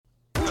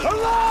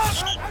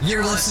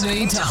You're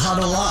listening to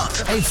Huddle Up,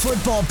 a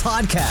football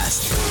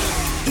podcast.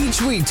 Each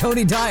week,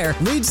 Tony Dyer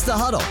leads the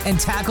huddle and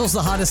tackles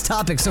the hottest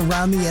topics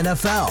around the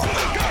NFL.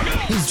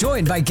 He's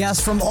joined by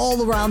guests from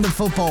all around the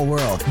football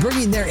world,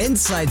 bringing their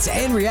insights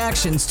and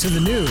reactions to the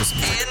news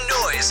and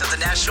noise of the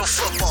National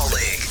Football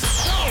League.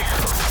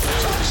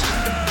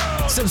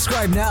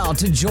 Subscribe now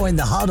to join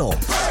the huddle.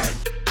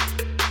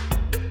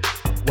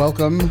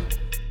 Welcome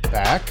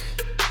back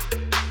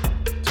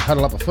to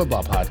Huddle Up, a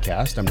football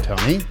podcast. I'm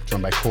Tony,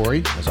 joined by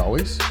Corey, as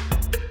always.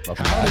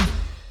 Welcome back.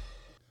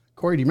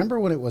 Corey, do you remember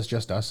when it was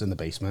just us in the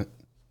basement?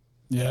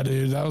 Yeah,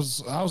 dude, that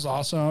was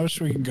awesome. I wish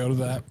we could go to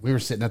that. We were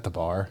sitting at the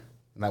bar,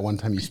 and that one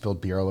time you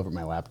spilled beer all over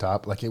my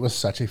laptop. Like, it was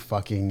such a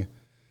fucking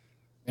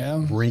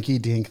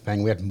rinky-dink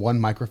thing. We had one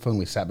microphone.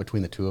 We sat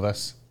between the two of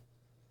us.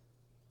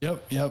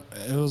 Yep.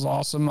 It was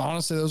awesome.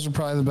 Honestly, those were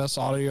probably the best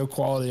audio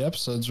quality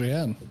episodes we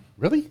had.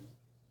 Really?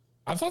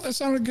 I thought they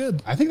sounded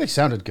good. I think they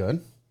sounded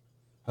good.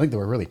 I think they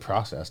were really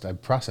processed. I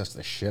processed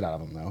the shit out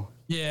of them, though.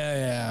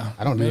 Yeah.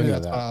 I don't do any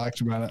of that. What I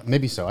liked about it.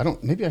 Maybe so.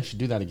 Maybe I should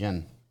do that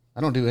again. I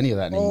don't do any of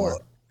that anymore.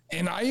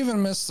 And I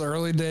even miss the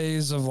early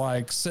days of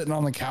like sitting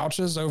on the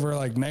couches over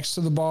like next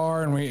to the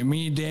bar, and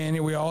me,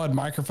 Danny, we all had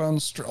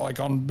microphones like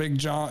on big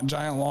giant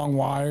long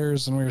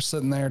wires, and we were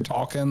sitting there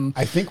talking.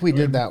 I think we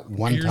did that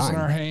one beers time.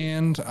 in our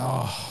hand.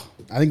 Oh,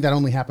 I think that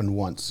only happened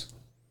once.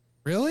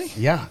 really?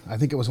 Yeah, I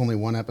think it was only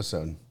one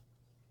episode.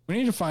 We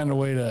need to find a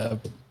way to.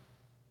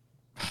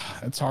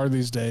 It's hard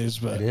these days,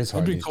 but it is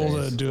hard. It'd be cool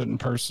days. to do it in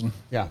person.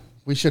 Yeah,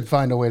 we should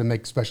find a way to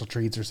make special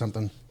treats or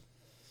something.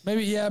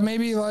 Maybe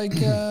like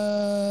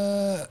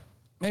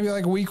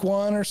week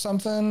one or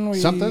something.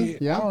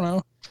 Yeah. I don't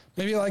know.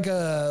 Maybe like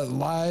a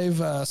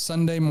live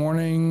Sunday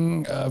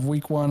morning of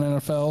week one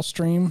NFL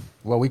stream.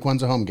 Well, week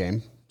one's a home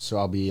game, so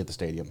I'll be at the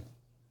stadium.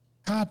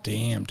 God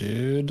damn,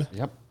 dude.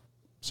 Yep.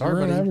 Sorry,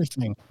 Ruin buddy.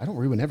 everything. I don't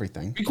ruin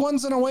everything. Week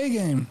one's an away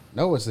game.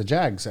 No, it's the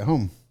Jags at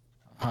home.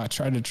 I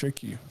tried to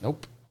trick you.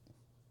 Nope.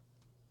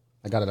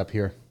 I got it up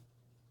here.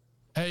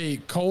 Hey,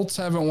 Colts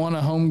haven't won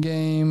a home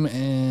game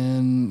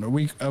in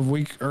they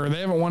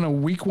haven't won a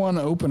week one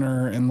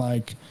opener in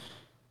like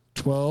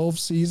 12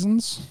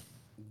 seasons.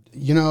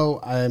 You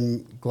know,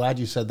 I'm glad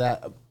you said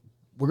that.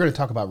 We're going to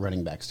talk about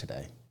running backs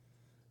today.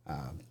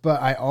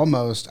 But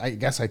I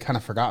guess I kind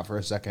of forgot for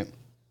a second.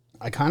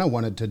 I kind of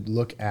wanted to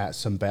look at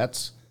some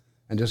bets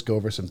and just go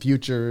over some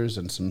futures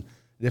and some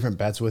different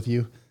bets with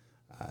you.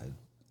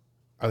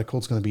 Are the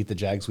Colts going to beat the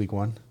Jags week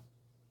one?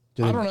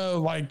 I don't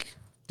know.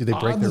 Do they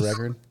break their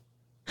record?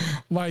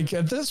 Like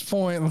at this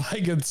point,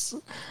 like it's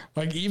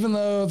like even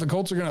though the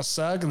Colts are gonna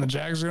suck and the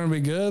Jags are gonna be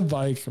good,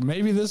 like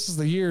maybe this is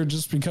the year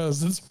just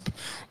because it's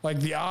like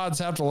the odds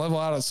have to level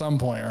out at some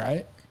point,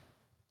 right?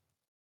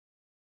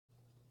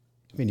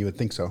 I mean, you would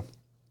think so.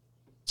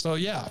 So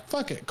yeah,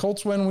 fuck it.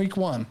 Colts win week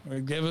one.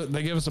 They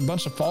give us a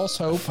bunch of false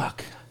hope.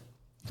 Fuck.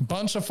 A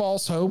bunch of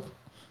false hope.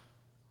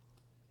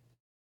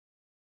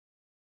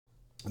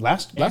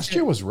 Last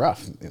year was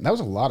rough. That was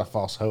a lot of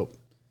false hope.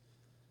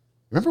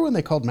 Remember when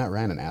they called Matt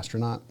Ryan an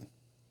astronaut?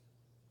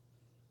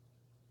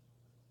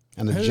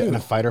 And a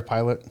fighter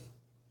pilot?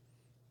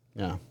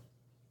 Yeah.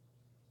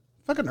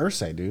 Fucking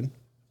Irsay, dude.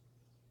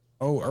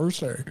 Oh,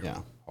 Irsay.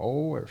 Yeah.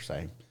 Oh,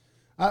 Irsay.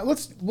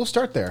 We'll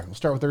start there. We'll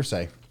start with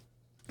Irsay.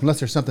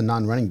 Unless there's something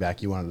non-running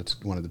back you wanted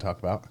to talk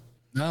about.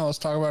 No, let's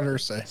talk about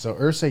Irsay. So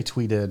Irsay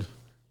tweeted,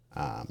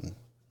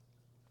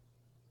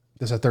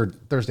 this is a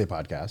Thursday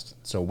podcast.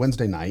 So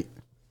Wednesday night,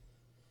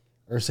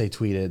 Irsay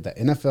tweeted the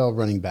NFL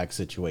running back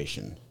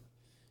situation.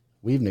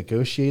 We've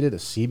negotiated a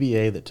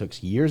CBA that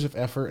took years of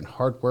effort and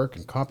hard work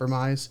and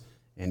compromise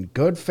and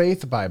good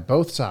faith by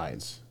both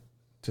sides.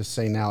 To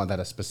say now that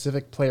a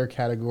specific player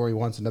category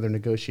wants another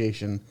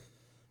negotiation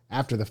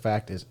after the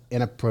fact is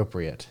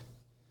inappropriate.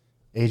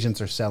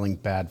 Agents are selling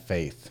bad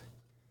faith.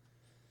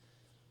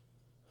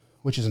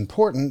 Which is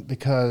important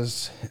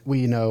because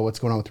we know what's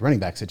going on with the running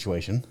back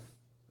situation.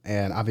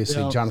 And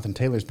obviously Jonathan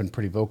Taylor's been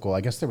pretty vocal.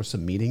 I guess there was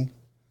some meeting.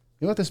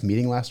 You know about this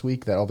meeting last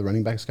week that all the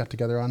running backs got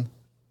together on?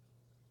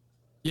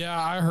 Yeah,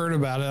 I heard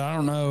about it. I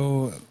don't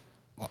know.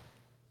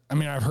 I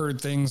mean, I've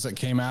heard things that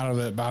came out of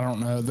it, but I don't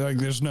know.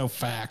 There's no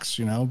facts,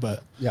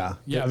 but yeah,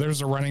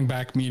 there's a running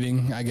back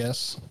meeting, I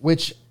guess.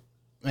 Which,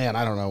 man,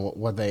 I don't know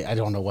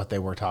what they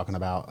were talking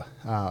about.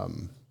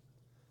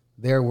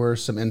 There were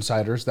some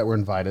insiders that were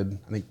invited.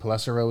 I think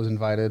Pelissero was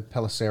invited.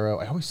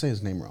 Pelissero. I always say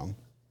his name wrong.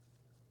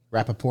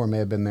 Rappaport may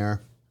have been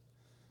there.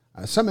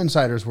 Some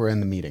insiders were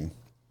in the meeting,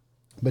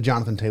 but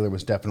Jonathan Taylor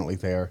was definitely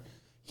there.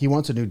 He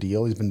wants a new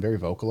deal. He's been very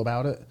vocal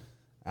about it.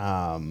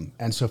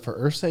 And so for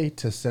Irsay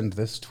to send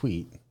this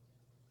tweet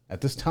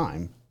at this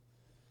time,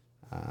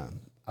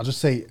 I'll just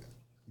say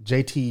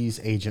JT's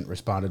agent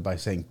responded by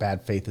saying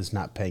bad faith is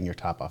not paying your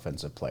top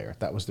offensive player.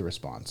 That was the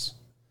response.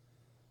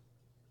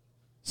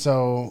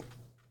 So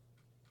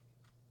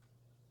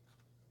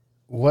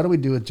what do we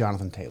do with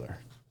Jonathan Taylor?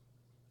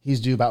 He's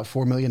due about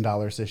 $4 million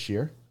this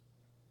year.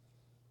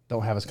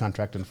 Don't have his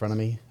contract in front of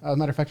me. As a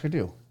matter of fact, I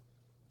do.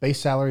 Base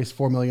salary is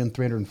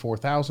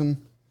 $4,304,000.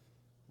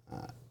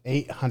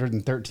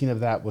 813 of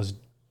that was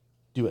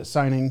due at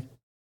signing.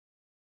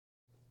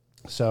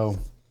 So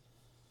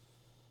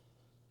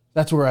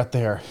that's where we're at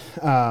there.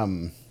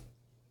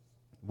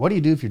 What do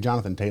you do if you're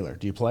Jonathan Taylor?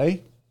 Do you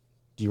play?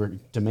 Do you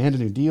demand a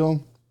new deal?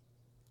 Do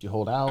you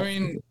hold out? I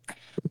mean,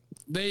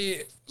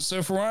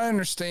 so from what I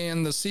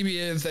understand, the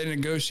CBA that they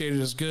negotiated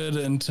is good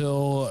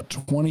until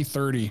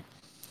 2030.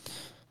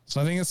 So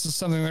I think this is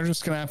something they're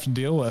just going to have to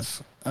deal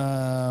with.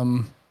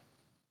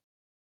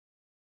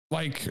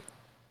 Like,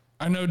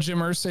 I know Jim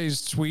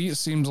Irsay's tweet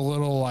seems a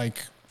little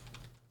like,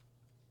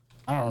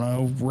 I don't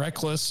know,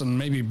 reckless and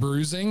maybe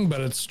bruising,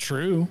 but it's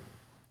true.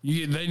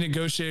 They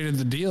negotiated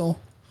the deal.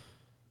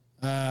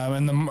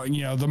 And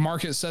the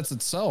market sets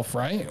itself,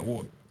 right?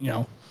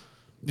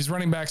 These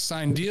running backs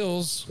sign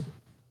deals,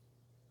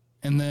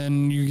 and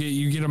then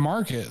you get a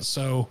market.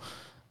 So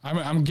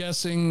I'm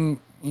guessing,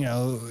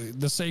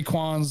 the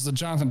Saquons, the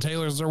Jonathan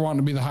Taylors, they're wanting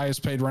to be the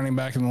highest paid running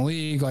back in the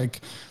league.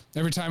 Like,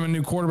 every time a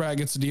new quarterback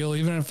gets a deal,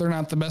 even if they're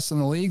not the best in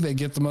the league, they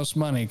get the most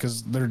money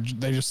because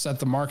they just set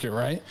the market,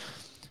 right?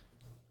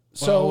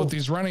 So with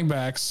these running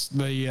backs,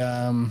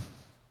 the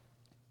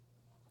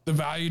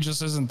value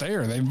just isn't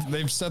there.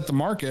 They've set the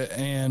market.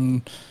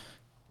 And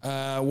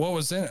what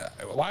was in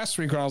last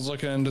week when I was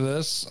looking into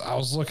this, I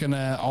was looking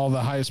at all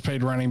the highest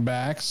paid running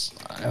backs,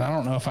 and I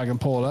don't know if I can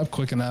pull it up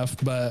quick enough,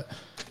 but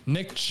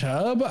Nick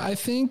Chubb, I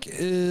think,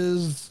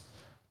 is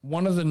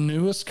one of the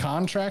newest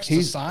contracts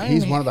to sign.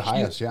 He's one of the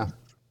highest, yeah.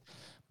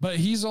 But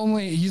he's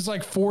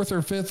like fourth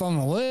or fifth on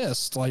the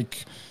list.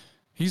 Like,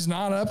 he's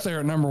not up there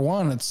at number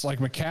one. It's like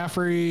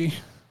McCaffrey.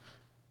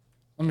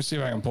 Let me see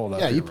if I can pull it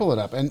up. Yeah, you pull it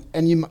up.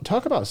 And you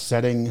talk about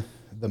setting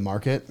the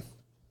market.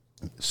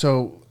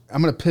 So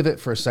I'm going to pivot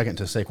for a second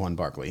to Saquon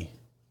Barkley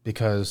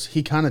because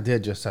he kind of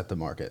did just set the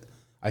market.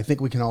 I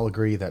think we can all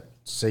agree that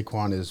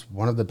Saquon is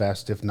one of the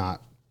best, if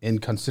not in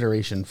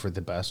consideration for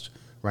the best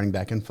running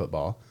back in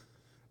football.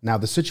 Now,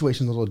 the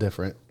situation's a little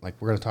different. Like,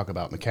 we're going to talk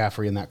about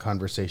McCaffrey in that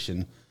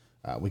conversation.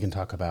 We can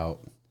talk about,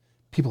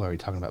 people are already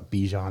talking about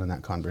Bijan in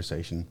that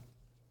conversation.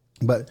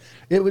 But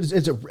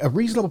it's a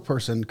reasonable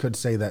person could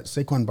say that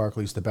Saquon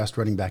Barkley is the best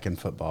running back in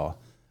football,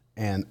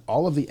 and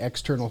all of the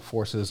external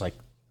forces like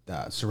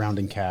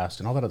surrounding cast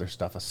and all that other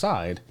stuff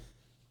aside,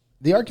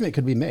 the argument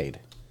could be made.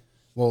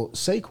 Well,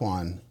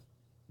 Saquon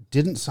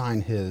didn't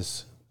sign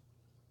his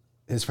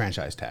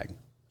franchise tag.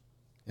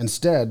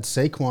 Instead,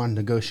 Saquon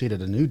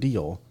negotiated a new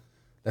deal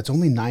that's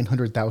only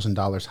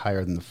 $900,000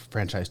 higher than the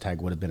franchise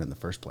tag would have been in the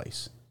first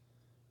place,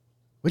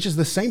 which is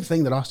the same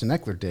thing that Austin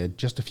Eckler did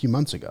just a few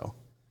months ago.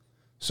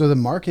 So the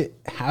market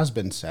has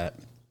been set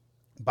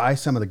by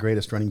some of the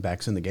greatest running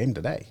backs in the game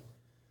today.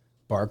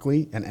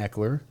 Barkley and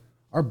Eckler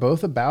are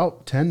both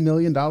about $10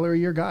 million a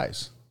year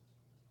guys.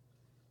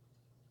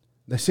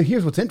 So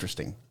here's what's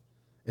interesting,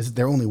 is that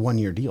they're only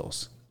 1-year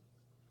deals.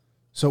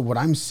 So what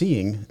I'm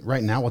seeing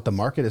right now, what the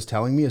market is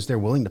telling me is they're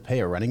willing to pay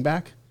a running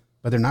back,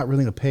 but they're not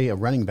willing to pay a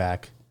running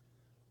back.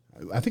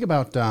 I think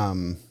about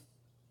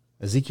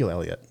Ezekiel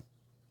Elliott.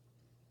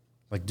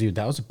 Like, dude,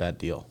 that was a bad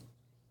deal.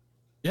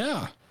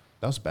 Yeah.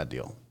 That was a bad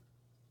deal.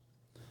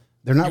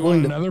 They're not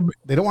willing to.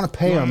 They don't want to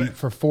pay him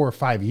for 4 or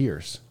 5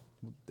 years.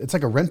 It's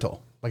like a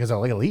rental, like a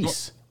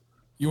lease.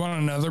 You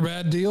want another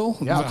bad deal?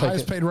 Yeah, the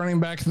highest paid running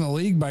back in the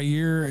league by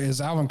year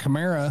is Alvin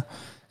Kamara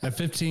at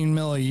 $15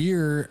 million a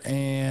year,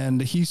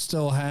 and he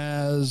still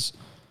has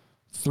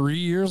 3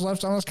 years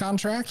left on his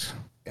contract.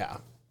 Yeah.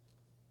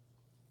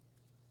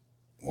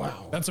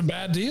 Wow. That's a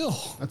bad deal.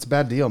 That's a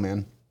bad deal,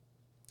 man.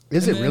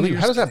 Is it really?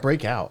 How does that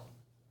break out?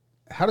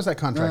 How does that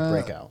contract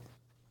break out?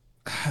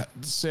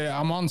 Say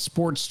I'm on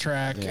Sports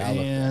Track,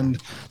 and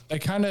they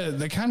kind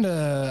of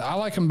I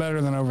like them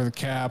better than Over the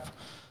Cap.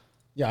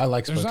 Yeah, I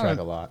like Sports Track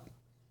a lot.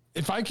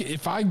 If I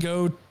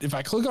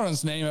click on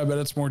his name, I bet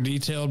it's more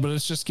detailed, but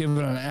it's just given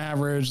an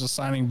average, the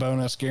signing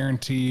bonus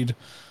guaranteed.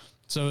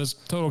 So his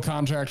total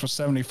contract was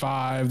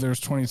 75. There's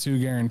 22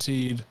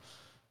 guaranteed.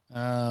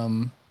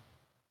 But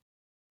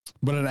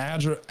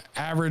an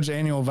average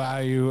annual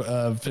value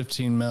of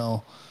 15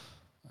 mil.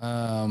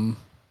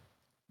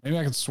 Maybe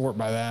I could sort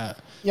by that.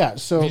 Yeah,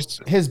 so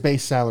his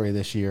base salary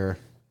this year,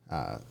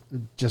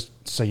 just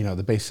so you know,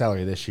 the base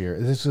salary this year,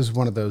 this is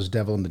one of those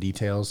devil in the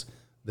details.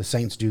 The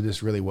Saints do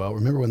this really well.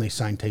 Remember when they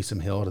signed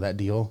Taysom Hill to that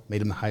deal,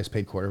 made him the highest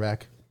paid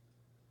quarterback?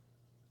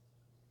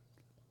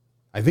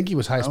 I think he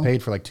was highest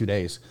paid for like 2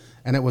 days.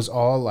 And it was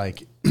all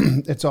like,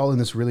 it's all in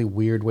this really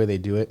weird way they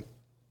do it.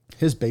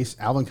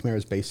 Alvin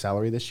Kamara's base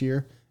salary this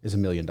year is $1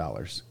 million.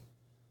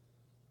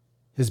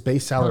 His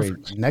base salary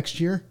next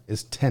year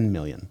is $10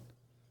 million.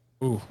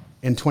 Ooh.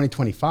 In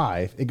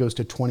 2025, it goes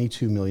to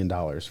 $22 million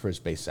for his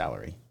base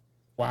salary.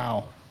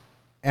 Wow.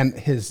 And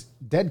his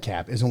dead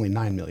cap is only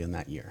 $9 million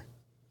that year.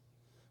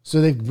 So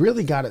they've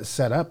really got it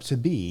set up to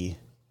be,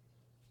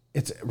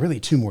 it's really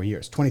 2 more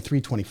years,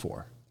 23,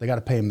 24. They got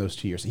to pay him those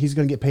 2 years. He's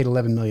going to get paid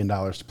 $11 million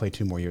to play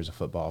 2 more years of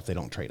football if they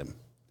don't trade him.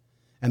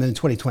 And then in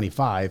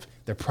 2025,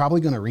 they're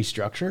probably going to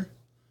restructure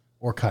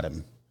or cut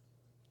him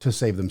to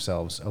save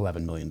themselves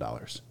 $11 million.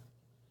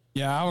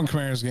 Yeah, Alvin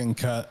Kamara is getting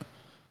cut.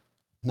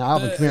 Now,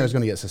 Alvin Kamara is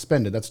going to get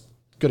suspended. That's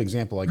a good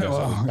example, I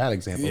guess. Bad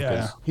example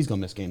because he's going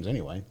to miss games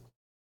anyway.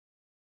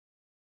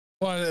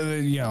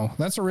 Well,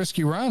 that's a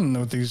risky run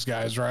with these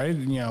guys, right?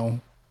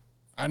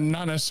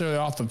 Not necessarily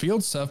off the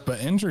field stuff,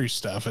 but injury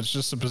stuff. It's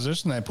just the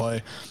position they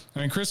play. I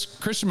mean,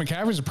 Christian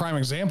McCaffrey's a prime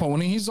example.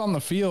 When he's on the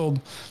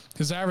field,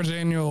 his average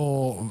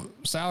annual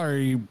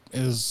salary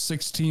is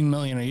 $16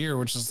 million a year,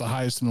 which is the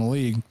highest in the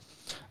league.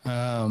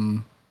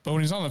 But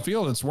when he's on the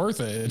field, it's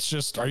worth it. It's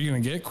just, are you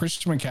going to get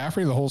Christian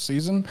McCaffrey the whole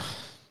season?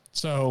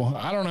 So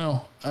I don't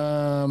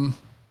know.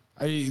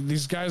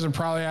 These guys are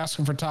probably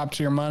asking for top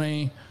tier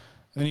money.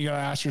 Then you got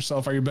to ask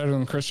yourself, are you better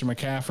than Christian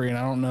McCaffrey? And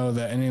I don't know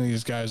that any of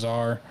these guys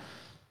are.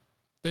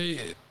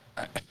 I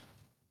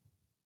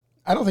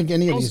don't think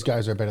any of these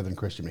guys are better than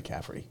Christian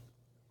McCaffrey.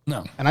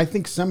 No. And I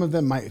think some of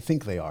them might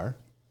think they are.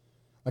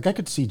 Like, I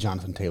could see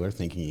Jonathan Taylor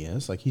thinking he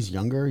is. Like, he's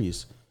younger.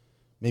 He's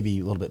maybe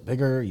a little bit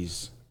bigger.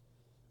 He's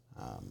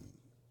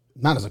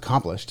not as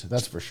accomplished,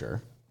 that's for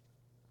sure.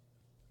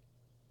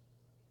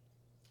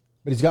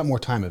 But he's got more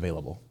time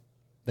available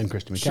than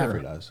Christian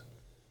McCaffrey does.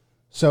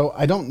 So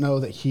I don't know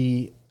that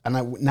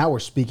now we're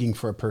speaking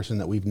for a person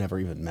that we've never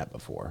even met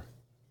before.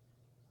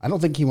 I don't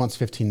think he wants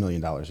 $15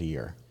 million a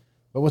year.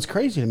 But what's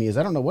crazy to me is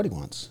I don't know what he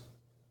wants,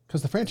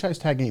 because the franchise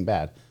tag ain't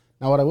bad.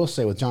 Now, what I will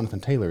say with Jonathan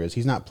Taylor is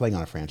he's not playing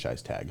on a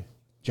franchise tag.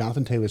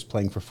 Jonathan Taylor's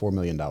playing for $4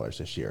 million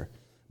this year.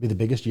 It'll be the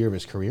biggest year of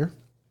his career.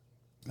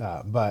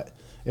 But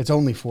it's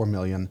only $4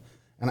 million.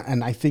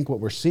 And I think what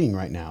we're seeing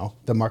right now,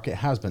 the market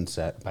has been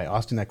set by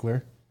Austin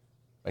Eckler,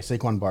 by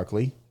Saquon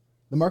Barkley.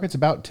 The market's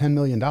about $10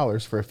 million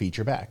for a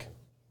feature back.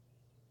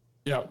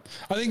 Yeah.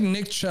 I think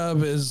Nick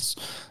Chubb's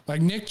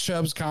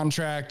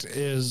contract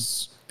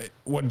is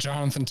what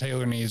Jonathan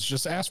Taylor needs.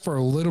 Just ask for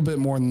a little bit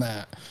more than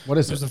that. What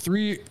is There's it?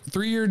 a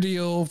three-year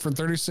deal for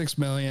 $36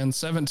 million.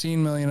 $17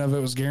 million of it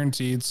was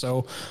guaranteed,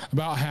 so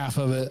about half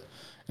of it.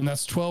 And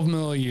that's $12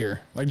 million a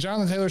year. Like,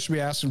 Jonathan Taylor should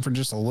be asking for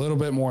just a little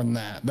bit more than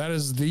that. That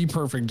is the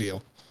perfect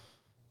deal.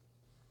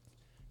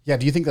 Yeah,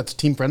 do you think that's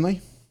team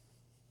friendly?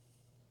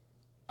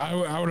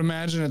 I would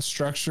imagine it's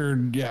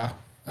structured. Yeah.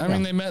 I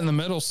mean, they met in the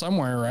middle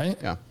somewhere, right?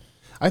 Yeah.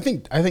 I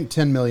think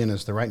 $10 million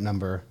is the right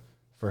number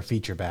for a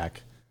feature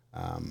back.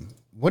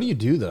 What do you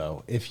do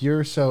though? If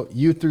you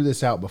threw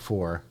this out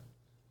before,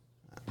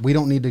 we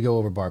don't need to go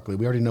over Barkley.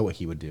 We already know what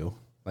he would do.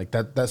 Like,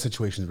 that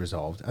situation's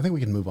resolved. I think we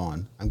can move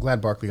on. I'm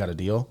glad Barkley got a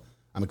deal.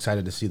 I'm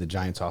excited to see the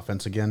Giants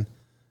offense again.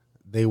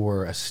 They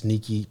were a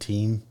sneaky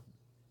team.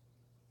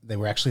 They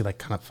were actually like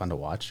kind of fun to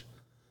watch.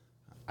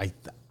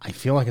 I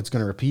feel like it's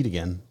going to repeat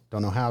again.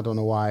 Don't know how, don't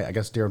know why. I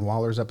guess Darren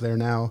Waller's up there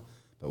now.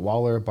 But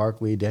Waller,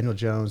 Barkley, Daniel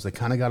Jones, they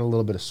kind of got a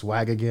little bit of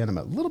swag again. I'm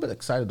a little bit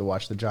excited to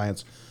watch the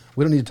Giants.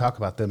 We don't need to talk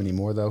about them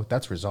anymore, though.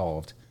 That's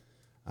resolved.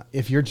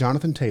 If you're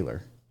Jonathan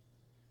Taylor,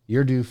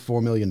 you're due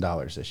 $4 million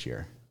this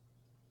year.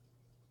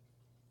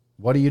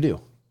 What do you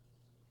do?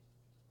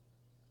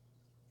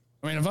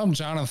 I mean, if I'm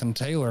Jonathan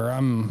Taylor,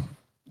 I'm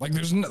like,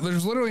 there's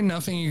literally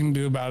nothing you can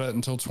do about it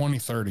until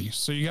 2030.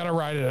 So you got to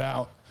ride it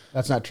out.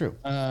 That's not true.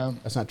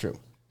 That's not true.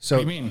 So,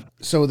 what do you mean?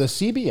 So the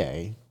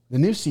CBA, the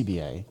new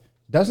CBA,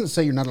 doesn't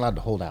say you're not allowed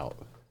to hold out.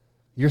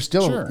 You're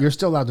still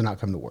allowed to not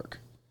come to work.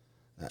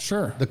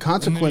 Sure. The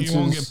consequences, you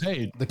won't get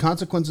paid. The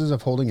consequences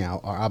of holding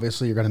out are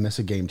obviously you're going to miss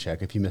a game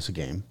check if you miss a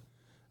game.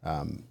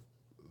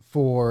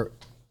 For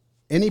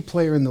any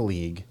player in the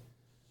league,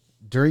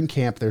 during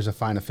camp, there's a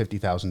fine of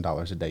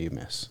 $50,000 a day you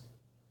miss.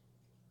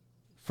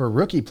 For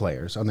rookie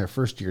players on their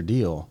first-year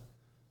deal,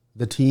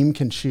 the team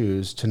can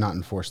choose to not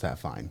enforce that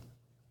fine.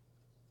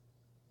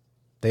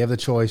 They have the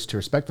choice to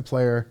respect the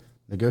player,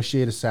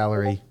 negotiate a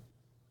salary,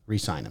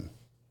 re-sign him.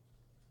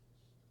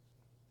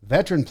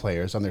 Veteran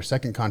players on their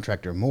second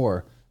contract or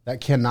more,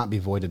 that cannot be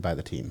voided by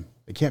the team.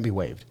 It can't be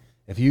waived.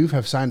 If you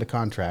have signed a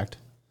contract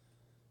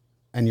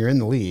and you're in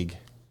the league,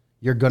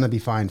 you're going to be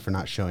fined for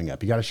not showing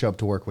up. You got to show up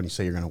to work when you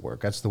say you're going to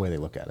work. That's the way they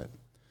look at it.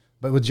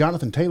 But with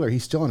Jonathan Taylor,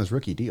 he's still on his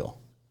rookie deal.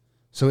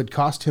 So it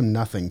cost him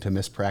nothing to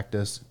miss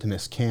practice, to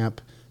miss camp,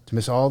 to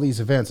miss all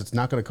these events. It's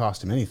not going to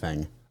cost him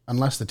anything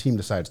unless the team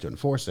decides to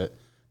enforce it.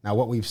 Now,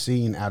 what we've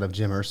seen out of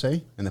Jim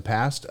Irsay in the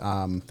past,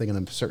 thinking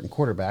of a certain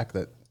quarterback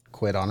that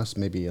quit on us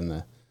maybe in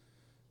the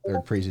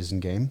third preseason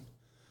game,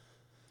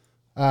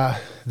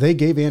 they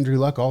gave Andrew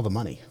Luck all the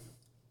money.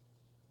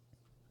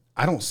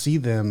 I don't see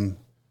them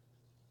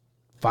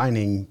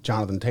fining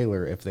Jonathan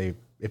Taylor if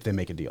they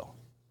make a deal.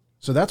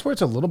 So that's where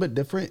it's a little bit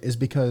different, is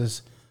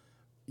because,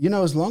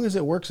 as long as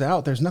it works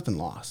out, there's nothing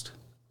lost.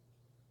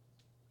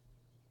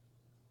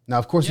 Now,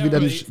 of course, if he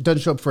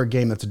doesn't show up for a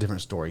game, that's a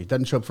different story. He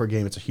doesn't show up for a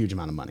game, it's a huge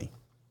amount of money.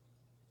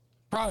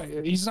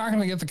 Probably he's not going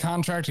to get the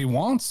contract he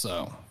wants,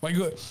 though. Like,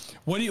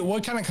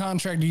 what kind of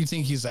contract do you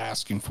think he's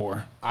asking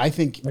for? I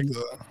think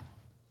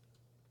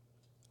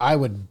I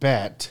would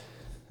bet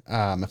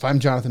if I'm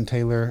Jonathan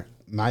Taylor,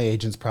 my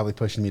agent's probably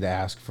pushing me to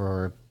ask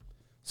for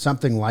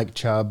something like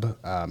Chubb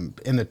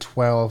in the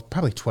 12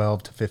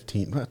 to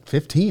 15.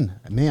 15.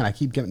 Man, I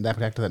keep getting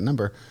back to that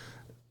number.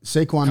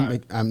 Christian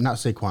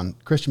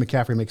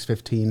McCaffrey makes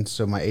 15,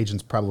 so my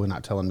agent's probably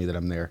not telling me that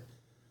I'm there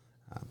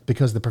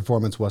because the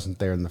performance wasn't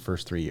there in the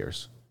first 3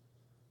 years.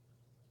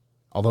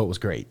 Although it was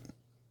great.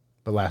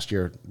 But last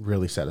year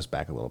really set us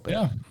back a little bit.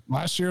 Yeah,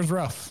 last year was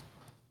rough.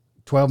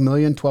 $12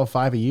 million,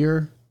 $12.5 a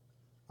year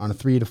on a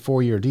 3 to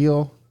 4 year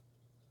deal.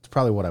 It's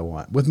probably what I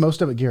want, with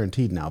most of it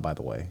guaranteed now, by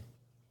the way.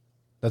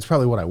 That's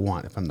probably what I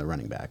want if I'm the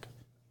running back.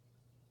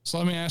 So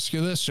let me ask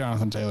you this,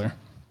 Jonathan Taylor.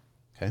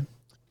 Okay.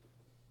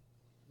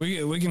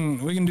 We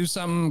can do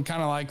something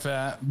kind of like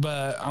that,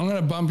 but I'm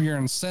going to bump your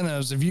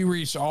incentives. If you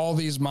reach all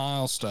these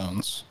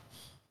milestones,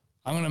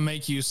 I'm going to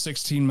make you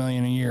 $16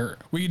 million a year.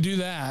 We could do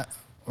that.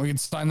 We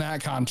could sign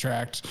that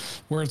contract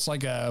where it's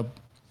like a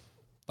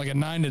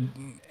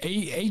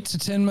 8 to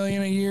 10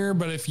 million a year.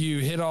 But if you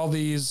hit all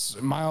these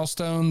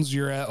milestones,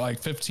 you're at like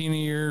 15 a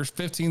year,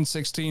 15,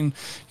 16,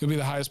 you'll be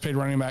the highest paid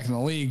running back in the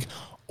league.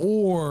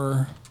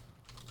 Or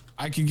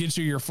I could get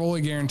you your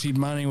fully guaranteed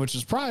money, which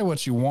is probably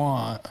what you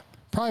want,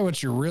 probably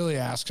what you're really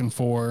asking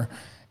for.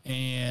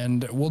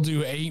 And we'll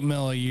do $8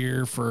 million a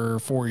year for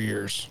 4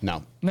 years.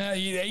 No.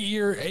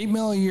 $8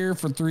 million a year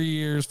for 3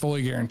 years,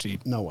 fully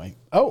guaranteed. No way.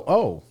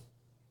 Oh.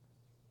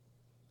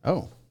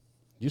 Did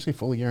you say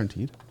fully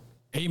guaranteed?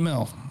 $8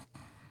 million.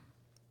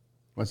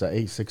 What's that?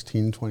 8,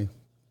 16,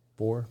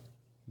 24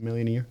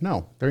 million a year?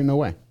 No, there ain't no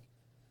way.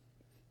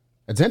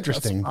 It's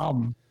interesting.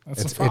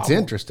 That's the problem. It's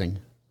interesting.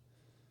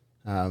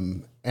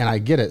 And I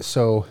get it.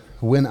 So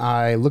when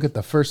I look at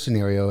the first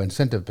scenario,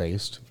 incentive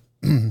based,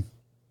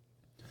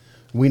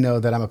 we know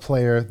that I'm a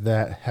player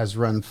that has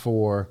run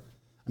for,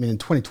 in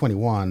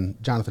 2021,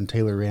 Jonathan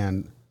Taylor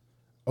ran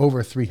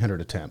over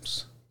 300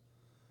 attempts.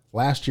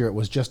 Last year it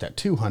was just at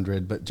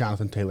 200, but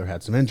Jonathan Taylor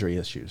had some injury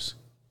issues.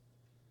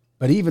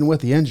 But even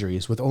with the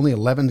injuries, with only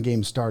 11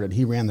 games started,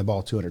 he ran the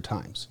ball 200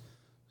 times.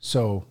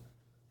 So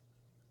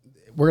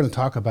we're going to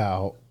talk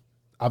about,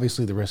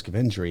 obviously, the risk of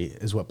injury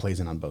is what plays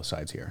in on both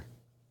sides here.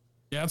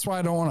 Yeah, that's why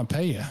I don't want to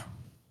pay you.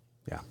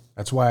 Yeah,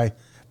 that's why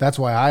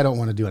I don't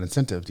want to do an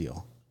incentive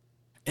deal.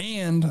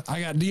 And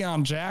I got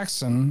Deion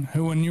Jackson,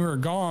 who, when you were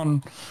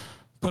gone,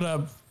 put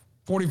up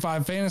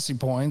 45 fantasy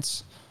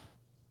points.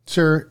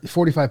 Sure,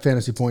 45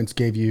 fantasy points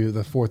gave you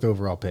the 4th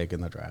overall pick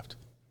in the draft.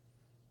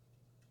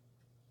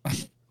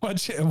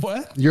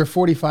 What? Your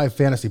 45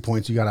 fantasy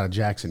points you got out of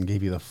Jackson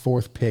gave you the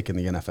 4th pick in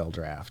the NFL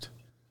draft.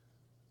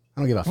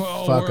 I don't give a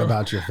fuck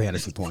about your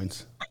fantasy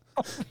points.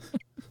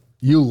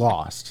 You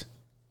lost.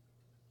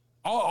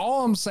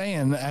 All I'm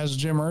saying, as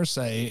Jim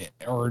Irsay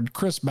or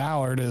Chris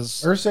Ballard, is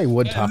Irsay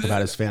would talk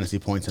about his fantasy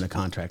points in a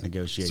contract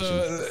negotiation.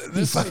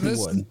 So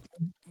Would.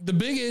 The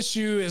big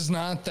issue is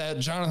not that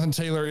Jonathan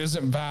Taylor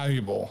isn't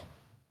valuable,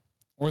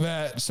 or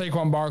that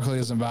Saquon Barkley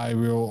isn't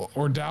valuable,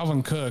 or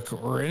Dalvin Cook,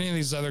 or any of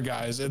these other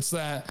guys. It's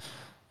that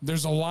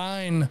there's a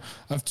line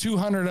of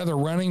 200 other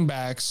running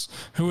backs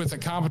who, with a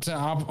competent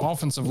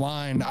offensive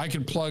line, I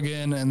could plug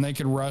in and they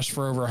could rush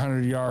for over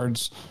 100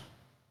 yards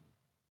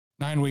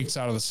 9 weeks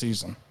out of the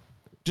season,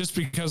 just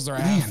because they're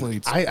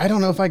athletes. I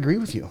don't know if I agree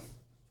with you.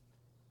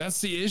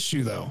 That's the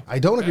issue, though. I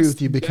don't agree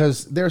with you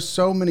because there's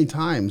so many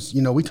times,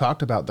 we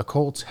talked about the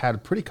Colts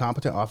had pretty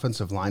competent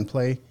offensive line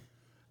play.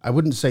 I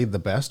wouldn't say the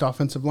best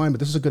offensive line, but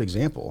this is a good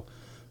example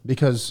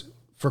because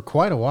for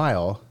quite a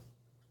while,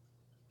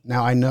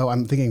 now I know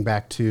I'm thinking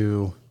back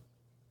to,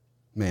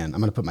 I'm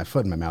going to put my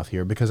foot in my mouth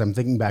here because I'm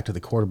thinking back to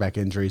the quarterback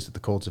injuries that the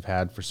Colts have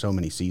had for so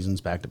many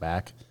seasons back to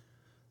back.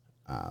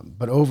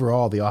 But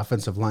overall, the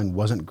offensive line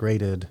wasn't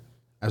graded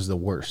as the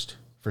worst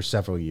for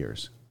several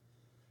years.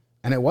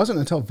 And it wasn't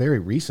until very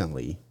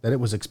recently that it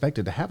was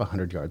expected to have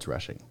 100 yards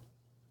rushing.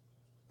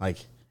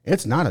 Like,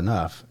 it's not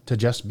enough to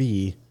just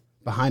be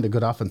behind a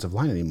good offensive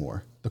line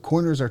anymore. The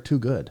corners are too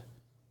good.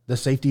 The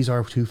safeties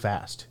are too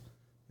fast.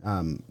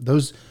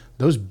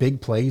 Those big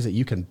plays that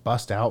you can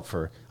bust out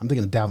for, I'm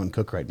thinking of Dalvin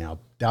Cook right now.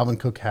 Dalvin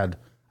Cook had,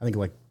 I think,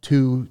 like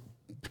two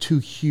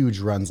huge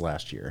runs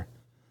last year.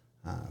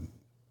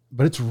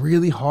 But it's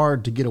really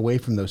hard to get away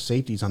from those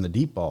safeties on the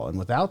deep ball. And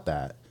without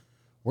that,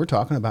 we're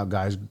talking about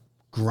guys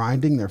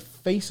grinding their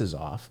faces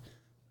off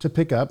to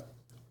pick up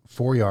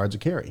 4 yards a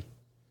carry.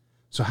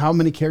 So how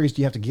many carries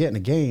do you have to get in a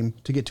game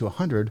to get to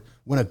 100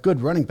 when a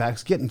good running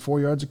back's getting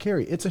 4 yards a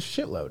carry? It's a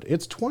shitload.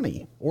 It's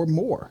 20 or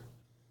more.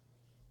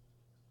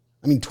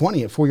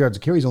 20 at 4 yards a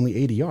carry is only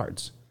 80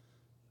 yards.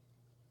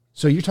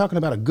 So you're talking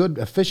about a good,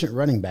 efficient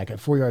running back at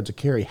 4 yards a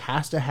carry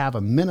has to have a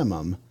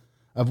minimum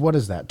of, what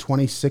is that,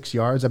 26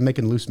 yards? I'm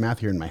making loose math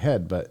here in my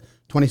head, but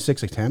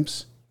 26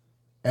 attempts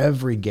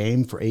every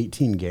game for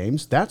 18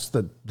 games. That's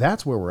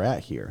where we're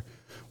at here.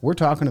 We're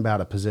talking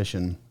about a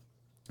position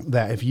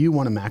that if you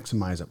want to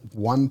maximize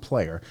one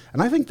player,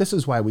 and I think this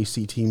is why we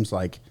see teams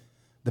like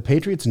the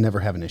Patriots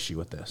never have an issue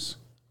with this.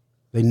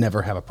 They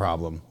never have a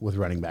problem with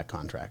running back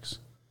contracts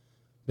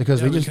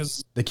because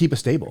they keep it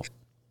stable.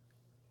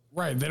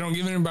 Right. They don't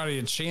give anybody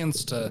a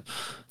chance to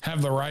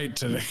have the right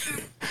to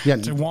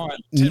want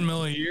 $10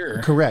 million a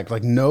year. Correct.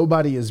 Like,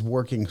 nobody is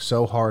working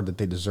so hard that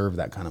they deserve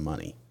that kind of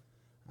money.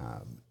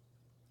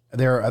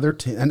 There are other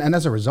teams, and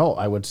as a result,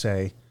 I would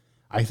say,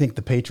 I think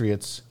the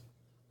Patriots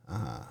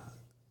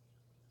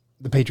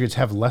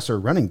have lesser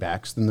running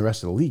backs than the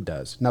rest of the league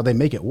does. Now, they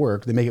make it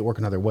work. They make it work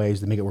in other ways.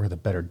 They make it work with a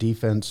better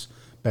defense,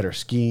 better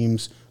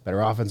schemes,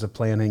 better offensive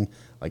planning.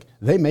 Like,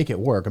 they make it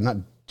work. I'm not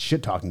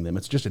shit-talking them.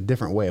 It's just a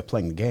different way of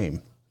playing the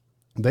game.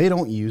 They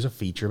don't use a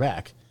feature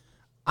back.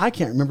 I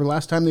can't remember the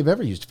last time they've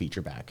ever used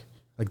feature back.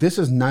 Like, this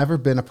has never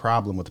been a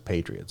problem with the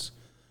Patriots.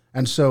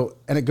 And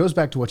it goes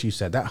back to what you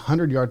said. That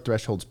 100-yard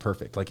threshold's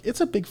perfect. Like,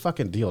 it's a big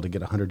fucking deal to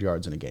get 100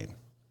 yards in a game.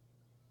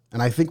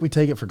 And I think we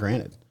take it for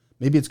granted.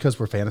 Maybe it's because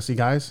we're fantasy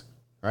guys,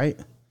 right?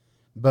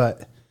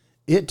 But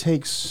it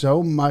takes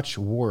so much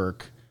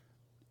work,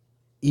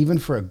 even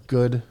for a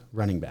good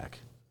running back.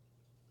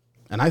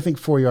 And I think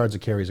 4 yards a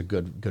carry is a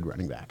good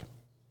running back.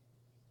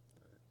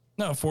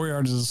 No, 4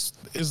 yards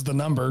is the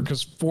number,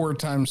 because 4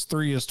 times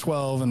 3 is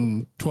 12,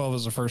 and 12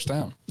 is a first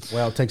down.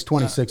 Well, it takes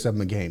 26 of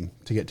them a game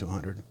to get to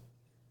 100.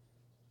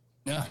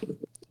 Yeah.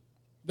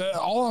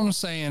 All I'm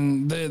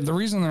saying, the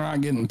reason they're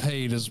not getting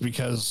paid is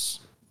because,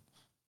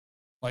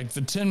 like,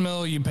 the $10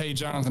 million you pay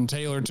Jonathan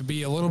Taylor to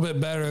be a little bit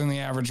better than the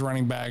average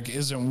running back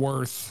isn't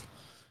worth,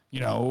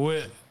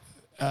 week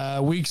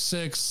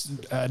 6,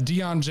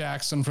 Deion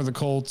Jackson for the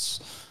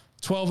Colts,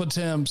 12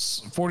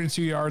 attempts,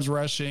 42 yards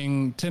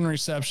rushing, 10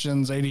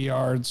 receptions, 80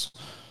 yards,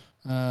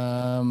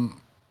 1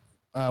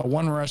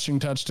 rushing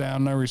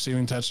touchdown, no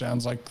receiving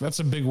touchdowns. Like, that's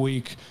a big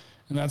week,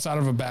 and that's out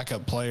of a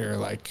backup player.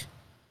 Like,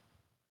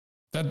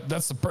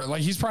 that's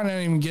he's probably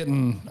not even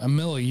getting $1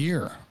 million a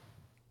year.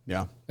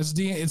 Yeah. It's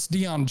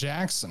Deion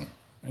Jackson,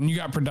 and you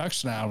got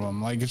production out of him.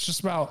 Like, it's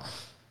just about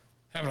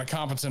having a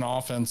competent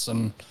offense.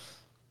 And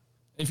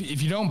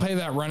if you don't pay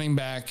that running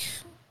back,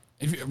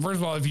 first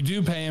of all, if you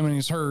do pay him and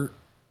he's hurt,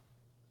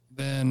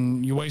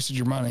 then you wasted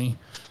your money.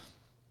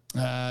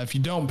 If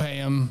you don't pay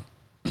him,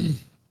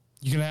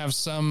 you can have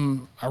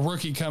a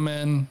rookie come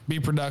in, be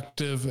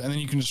productive, and then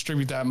you can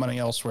distribute that money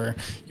elsewhere.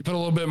 You put a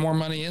little bit more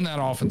money in that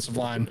offensive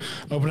line,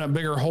 open up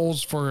bigger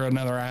holes for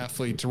another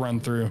athlete to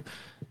run through.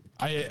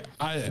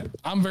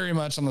 I'm very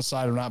much on the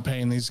side of not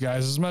paying these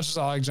guys. As much as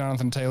I like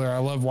Jonathan Taylor, I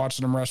love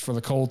watching him rush for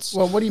the Colts.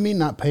 Well, what do you mean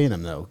not paying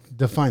him, though?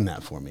 Define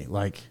that for me.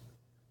 Like,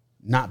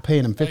 not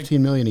paying him $15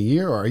 million a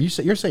year, or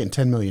you're saying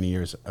 $10 million a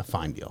year is a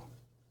fine deal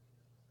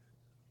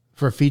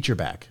for a feature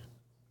back?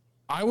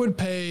 I would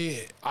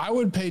pay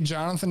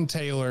Jonathan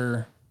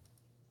Taylor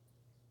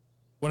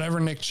whatever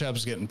Nick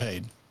Chubb's getting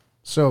paid.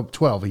 So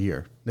 12 a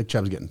year. Nick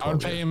Chubb's getting 12. I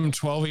would pay him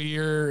 12 a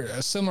year,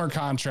 a similar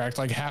contract,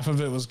 like half of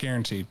it was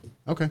guaranteed.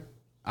 Okay.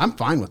 I'm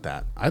fine with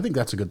that. I think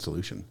that's a good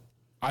solution.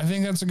 I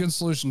think that's a good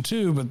solution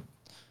too, but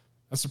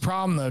that's the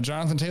problem though.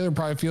 Jonathan Taylor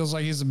probably feels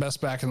like he's the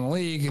best back in the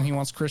league, and he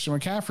wants Christian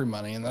McCaffrey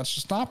money, and that's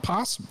just not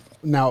possible.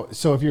 Now,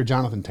 so if you're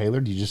Jonathan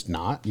Taylor, do you just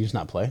not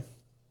play?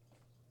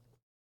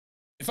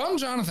 If I'm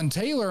Jonathan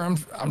Taylor,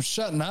 I'm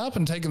shutting up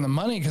and taking the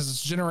money because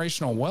it's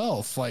generational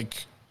wealth.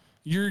 Like,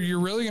 you're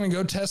really going to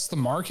go test the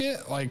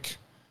market? Like,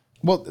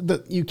 well,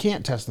 you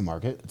can't test the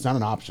market. It's not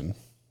an option.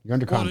 You're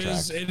under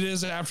contract. It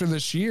is after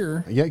this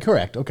year. Yeah,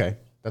 correct. Okay,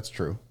 that's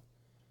true.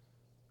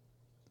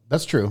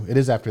 That's true. It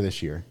is after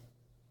this year.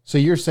 So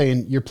you're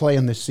saying you're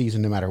playing this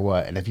season no matter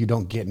what, and if you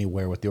don't get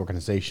anywhere with the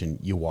organization,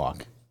 you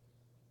walk.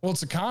 Well,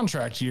 it's a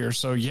contract year,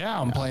 so yeah,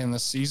 I'm playing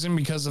this season,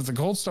 because if the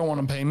Colts don't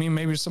want to pay me,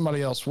 maybe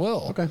somebody else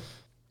will. Okay.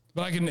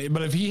 But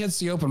if he hits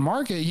the open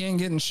market, he ain't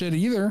getting shit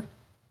either.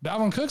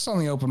 Dalvin Cook's on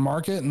the open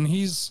market, and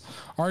he's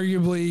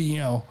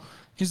arguably,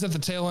 he's at the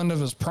tail end of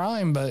his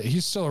prime, but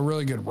he's still a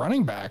really good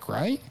running back,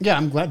 right? Yeah,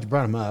 I'm glad you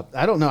brought him up.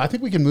 I don't know. I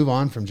think we can move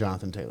on from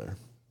Jonathan Taylor.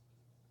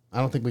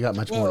 I don't think we got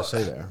much more to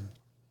say there.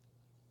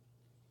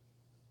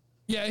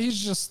 Yeah, he's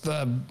just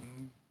the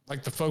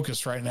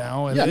focus right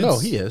now. And yeah, no,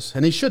 he is,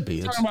 and he should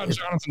be. We're talking about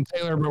Jonathan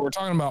Taylor, but we're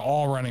talking about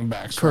all running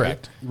backs.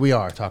 Correct. Right? We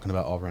are talking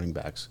about all running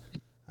backs.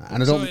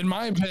 And so in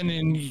my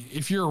opinion,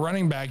 if you're a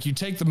running back, you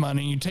take the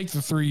money, you take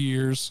the 3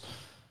 years.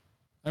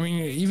 I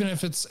mean, even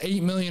if it's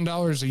 $8 million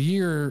a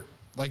year,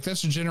 like,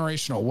 that's a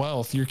generational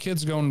wealth. Your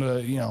kid's going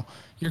to,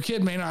 your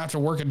kid may not have to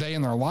work a day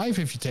in their life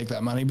if you take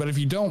that money, but if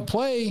you don't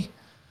play,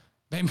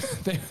 they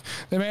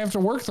may have to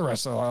work the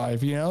rest of their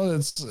life.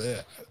 It's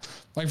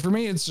like, for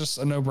me, it's just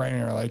a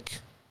no-brainer. Like,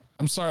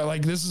 I'm sorry,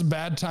 like, this is a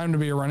bad time to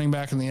be a running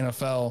back in the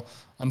NFL,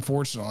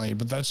 unfortunately,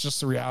 but that's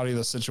just the reality of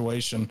the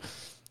situation.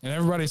 And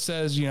everybody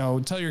says,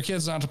 tell your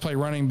kids not to play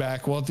running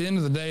back. Well, at the end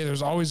of the day,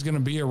 there's always going to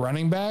be a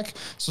running back.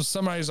 So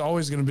somebody's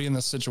always going to be in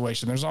this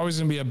situation. There's always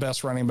going to be a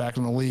best running back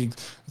in the league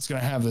that's going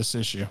to have this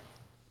issue.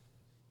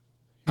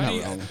 How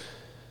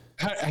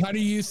do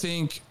you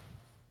think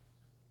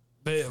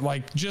that,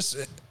 like, just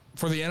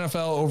for the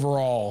NFL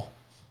overall,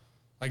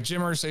 like, Jim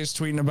Irsay's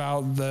tweeting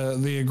about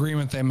the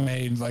agreement they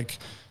made, like,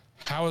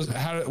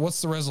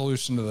 what's the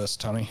resolution to this,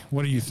 Tony?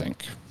 What do you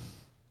think?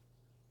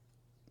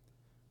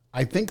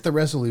 I think the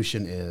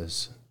resolution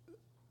is,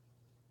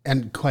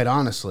 and quite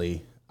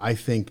honestly, I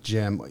think,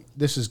 Jim,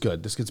 this is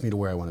good. This gets me to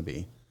where I want to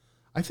be.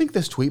 I think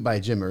this tweet by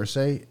Jim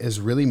Irsay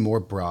is really more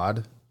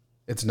broad.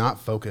 It's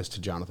not focused to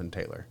Jonathan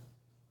Taylor.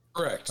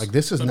 Correct. Like,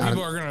 this is so not.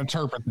 People are going to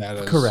interpret that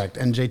as. Correct.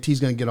 And JT's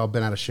going to get all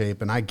bent out of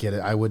shape, and I get it.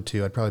 I would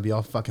too. I'd probably be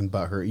all fucking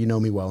butthurt. You know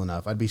me well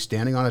enough. I'd be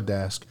standing on a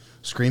desk,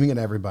 screaming at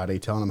everybody,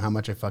 telling them how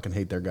much I fucking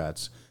hate their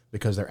guts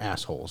because they're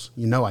assholes.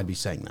 I'd be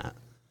saying that.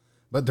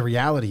 But the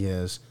reality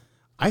is,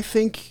 I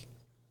think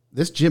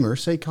this Jim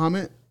Irsay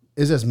comment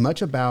is as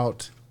much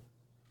about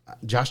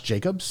Josh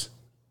Jacobs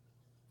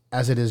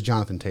as it is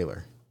Jonathan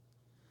Taylor.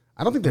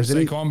 I don't think there's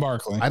Saquon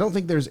Barkley. I don't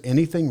think there's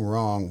anything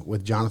wrong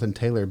with Jonathan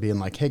Taylor being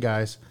like, hey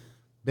guys,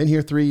 been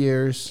here 3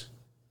 years,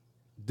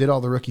 did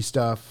all the rookie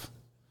stuff.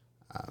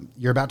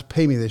 You're about to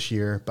pay me this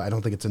year, but I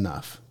don't think it's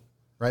enough,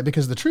 right?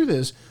 Because the truth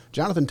is,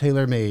 Jonathan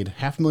Taylor made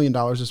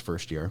 $500,000 his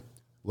first year,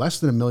 less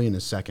than $1 million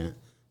his second,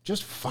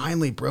 just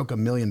finally broke $1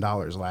 million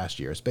last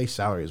year. His base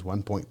salary is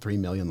 $1.3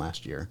 million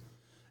last year.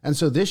 And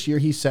so this year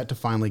he's set to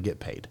finally get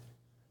paid.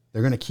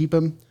 They're going to keep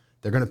him.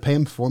 They're going to pay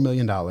him $4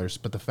 million.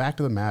 But the fact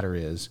of the matter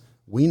is,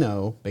 we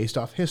know, based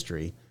off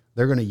history,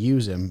 they're going to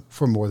use him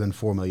for more than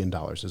 $4 million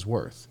his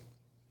worth.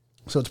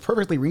 So it's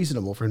perfectly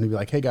reasonable for him to be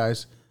like, hey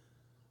guys,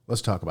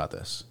 let's talk about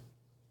this.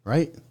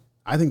 Right?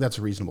 I think that's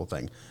a reasonable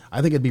thing.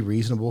 I think it'd be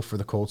reasonable for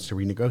the Colts to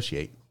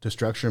renegotiate, to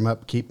structure him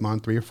up, keep him on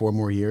 3 or 4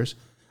 more years.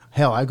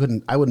 Hell, I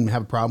wouldn't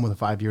have a problem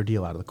with a 5-year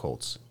deal out of the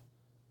Colts.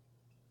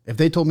 If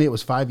they told me it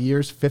was 5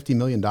 years, $50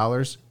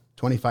 million,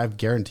 25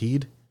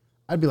 guaranteed,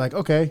 I'd be like,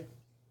 okay,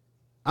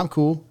 I'm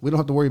cool. We don't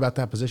have to worry about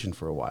that position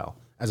for a while.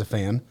 As a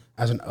fan,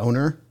 as an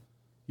owner,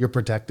 you're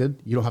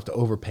protected. You don't have to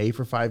overpay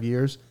for 5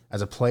 years.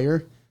 As a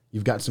player,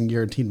 you've got some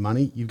guaranteed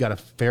money. You've got a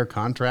fair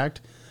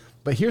contract.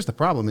 But here's the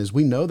problem is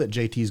we know that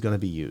JT is going to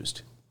be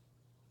used.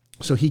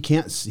 So he's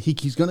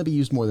going to be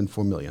used more than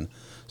 $4 million.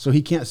 So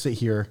he can't sit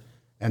here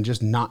and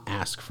just not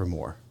ask for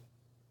more.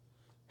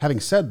 Having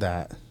said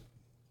that,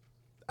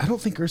 I don't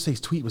think Irsay's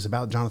tweet was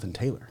about Jonathan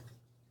Taylor.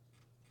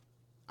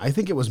 I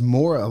think it was a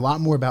lot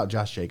more about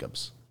Josh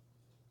Jacobs.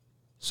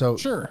 So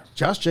sure.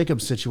 Josh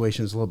Jacobs'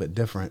 situation is a little bit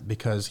different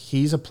because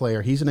he's a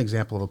player. He's an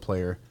example of a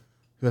player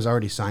who has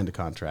already signed a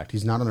contract.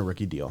 He's not on a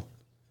rookie deal.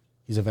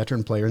 He's a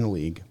veteran player in the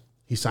league.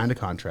 He signed a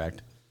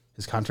contract.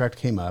 His contract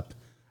came up,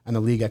 and the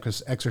league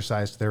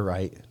exercised their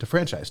right to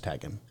franchise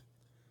tag him.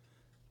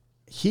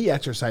 He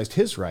exercised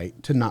his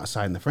right to not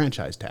sign the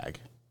franchise tag.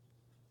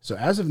 So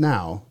as of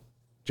now,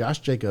 Josh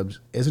Jacobs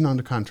isn't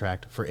under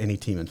contract for any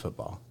team in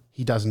football.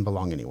 He doesn't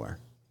belong anywhere,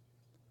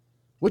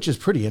 which is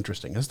pretty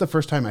interesting. This is the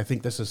first time I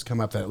think this has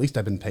come up that at least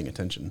I've been paying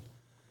attention.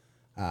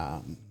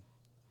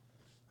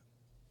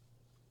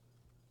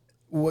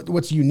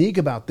 What's unique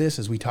about this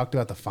is we talked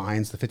about the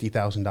fines, the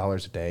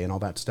 $50,000 a day and all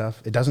that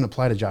stuff. It doesn't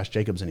apply to Josh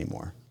Jacobs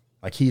anymore.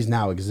 Like he's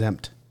now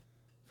exempt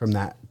from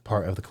that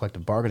part of the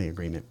collective bargaining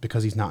agreement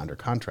because he's not under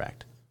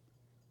contract.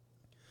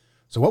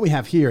 So what we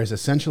have here is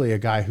essentially a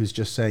guy who's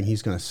just saying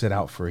he's going to sit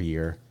out for a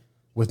year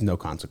with no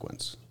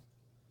consequence.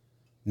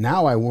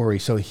 Now I worry.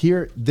 So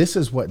here, this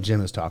is what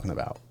Jim is talking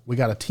about. We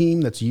got a team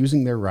that's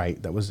using their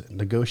right that was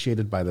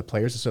negotiated by the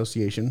Players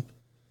Association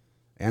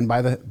and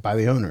by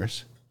the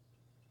owners.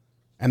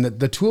 And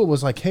the tool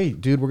was like, hey,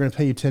 dude, we're going to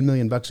pay you $10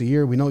 million a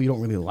year. We know you don't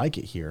really like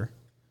it here,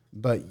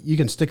 but you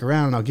can stick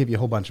around and I'll give you a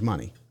whole bunch of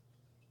money.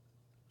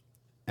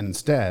 And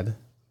instead,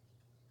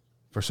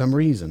 for some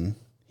reason,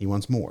 he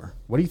wants more.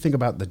 What do you think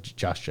about the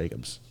Josh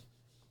Jacobs?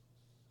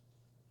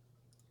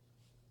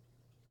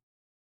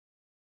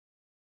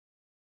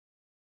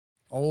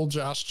 Old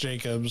Josh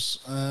Jacobs.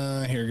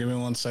 Here, give me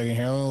 1 second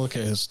here. Let me look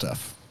at his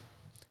stuff.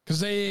 Because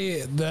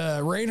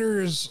the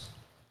Raiders,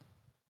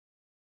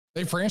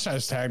 they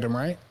franchise tagged him,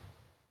 right?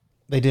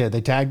 They did.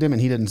 They tagged him,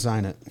 and he didn't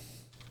sign it.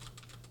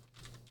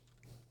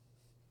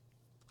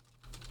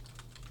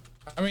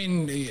 I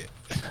mean,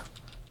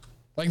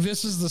 like,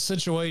 this is the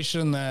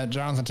situation that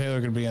Jonathan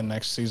Taylor could be in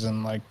next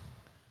season. Like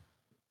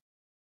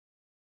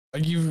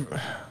you,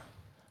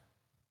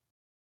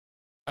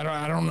 I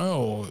don't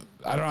know.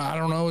 I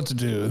don't know what to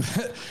do.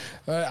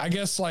 I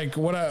guess like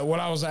what I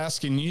was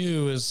asking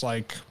you is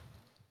like,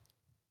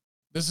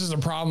 this is a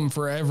problem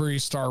for every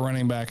star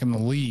running back in the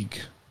league.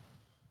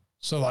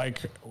 So like,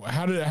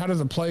 how do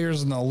the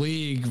players in the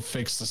league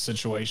fix the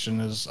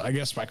situation is, I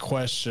guess, my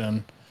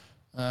question.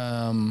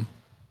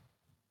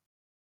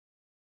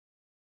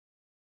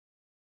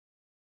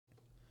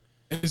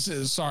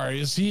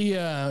 Is he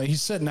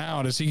he's sitting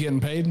out? Is he getting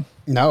paid?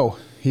 No,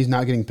 he's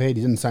not getting paid.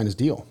 He didn't sign his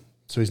deal,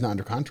 so he's not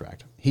under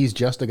contract. He's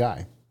just a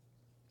guy.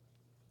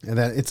 And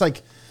then it's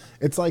like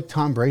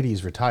Tom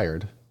Brady's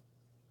retired,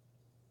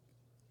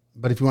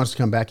 but if he wants to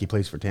come back, he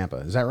plays for Tampa.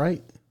 Is that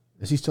right?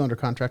 Is he still under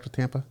contract with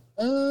Tampa?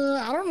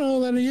 I don't know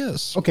that he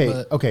is.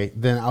 Okay.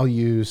 Then I'll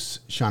use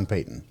Sean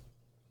Payton.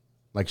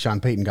 Like Sean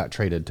Payton got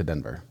traded to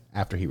Denver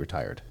after he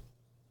retired.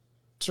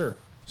 Sure.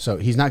 So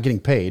he's not getting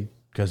paid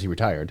because he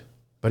retired,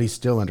 but he's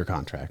still under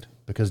contract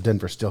because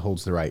Denver still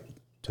holds the right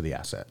to the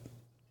asset.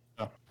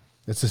 Oh.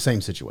 It's the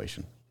same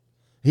situation.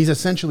 He's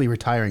essentially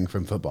retiring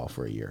from football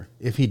for a year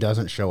if he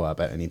doesn't show up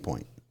at any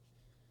point.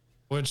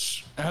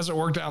 Which hasn't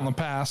worked out in the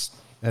past.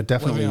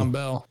 Definitely. Le'Veon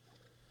Bell.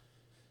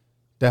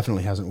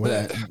 Definitely hasn't.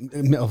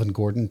 Melvin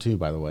Gordon, too,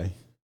 by the way.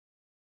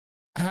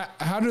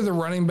 How do the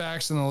running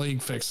backs in the league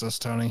fix this,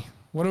 Tony?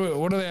 What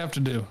do they have to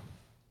do?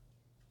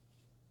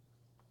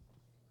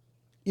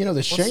 You know,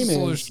 the shame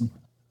is,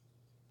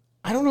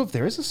 I don't know if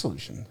there is a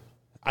solution.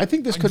 I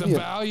think this could be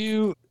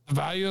value. The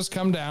value has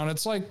come down.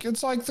 It's like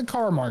the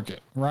car market,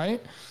 right?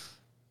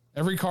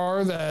 Every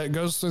car that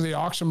goes through the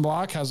auction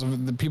block has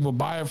the people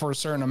buy it for a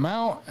certain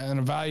amount and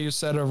a value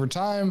set over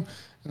time,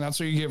 and that's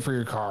what you get for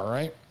your car,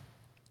 right?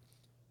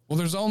 Well,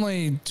 there's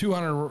only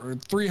 200 or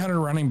 300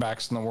 running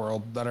backs in the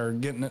world that are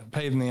getting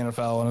paid in the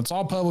NFL, and it's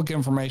all public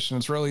information.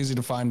 It's real easy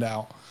to find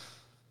out.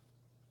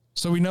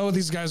 So we know what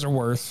these guys are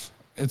worth.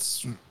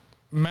 It's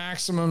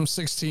maximum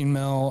 16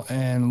 mil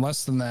and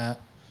less than that,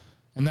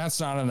 and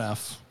that's not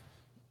enough.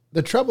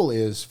 The trouble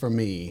is, for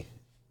me,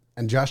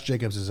 and Josh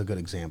Jacobs is a good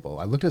example.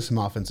 I looked at some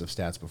offensive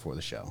stats before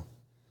the show.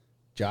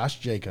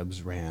 Josh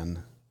Jacobs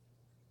ran,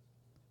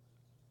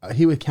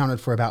 he accounted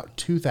for about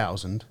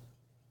 2,000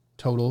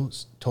 total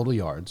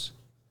yards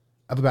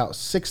of about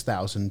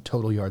 6,000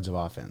 total yards of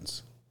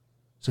offense.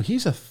 So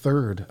he's a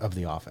third of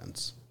the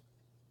offense.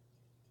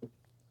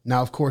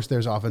 Now, of course,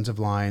 there's offensive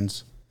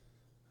lines.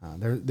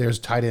 There's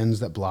tight ends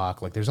that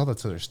block. Like, there's all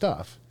that other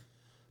stuff.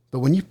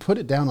 But when you put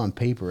it down on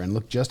paper and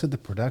look just at the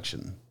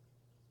production,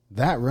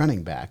 that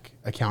running back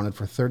accounted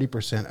for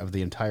 30% of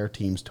the entire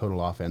team's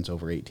total offense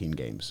over 18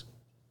 games.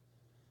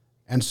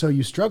 And so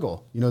you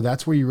struggle. You know,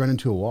 that's where you run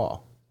into a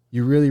wall.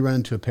 You really run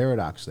into a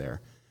paradox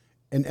there.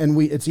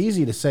 And it's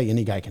easy to say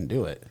any guy can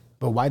do it,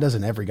 but why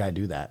doesn't every guy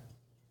do that?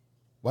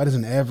 Why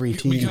doesn't every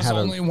team have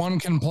only one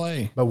can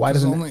play? But why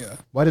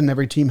didn't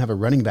every team have a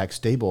running back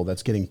stable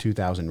that's getting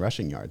 2,000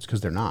 rushing yards? Because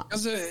they're not.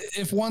 Because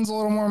if one's a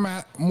little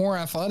more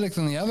athletic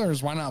than the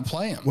others, why not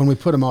play him? When we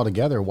put them all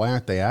together, why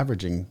aren't they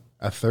averaging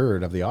a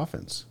third of the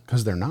offense?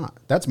 Because they're not.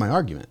 That's my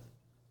argument.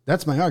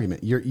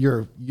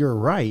 You're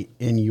right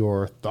in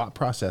your thought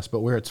process, but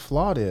where it's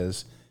flawed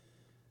is,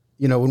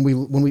 you know, when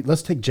we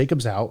let's take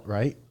Jacobs out,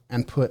 right,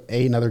 and put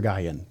another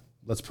guy in.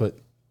 Let's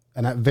put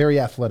a very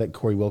athletic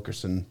Corey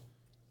Wilkerson,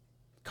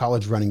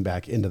 college running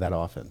back, into that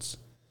offense.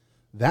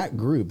 That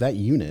group, that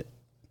unit,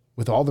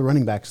 with all the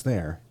running backs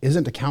there,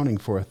 isn't accounting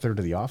for a third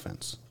of the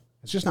offense.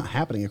 It's just not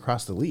happening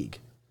across the league.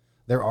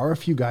 There are a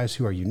few guys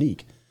who are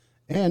unique,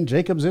 and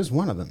Jacobs is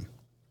one of them.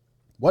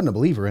 Wasn't a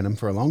believer in him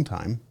for a long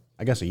time,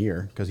 I guess a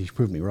year, because he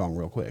proved me wrong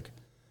real quick.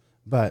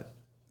 But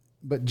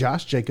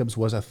Josh Jacobs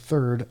was a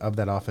third of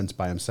that offense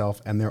by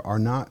himself, and there are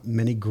not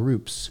many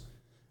groups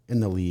in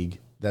the league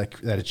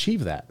that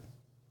achieve that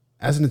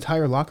as an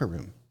entire locker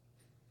room.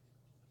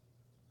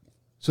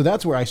 So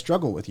that's where I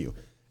struggle with you.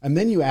 And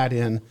then you add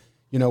in,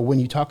 you know,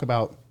 when you talk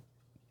about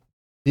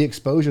the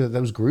exposure that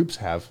those groups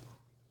have,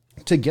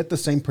 to get the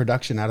same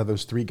production out of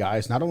those three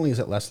guys, not only is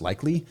it less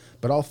likely,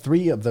 but all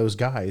three of those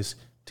guys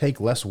take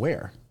less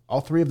wear.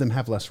 All three of them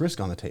have less risk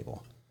on the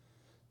table.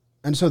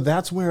 And so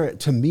that's where,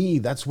 to me,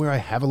 that's where I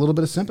have a little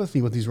bit of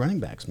sympathy with these running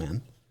backs,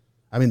 man.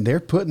 I mean,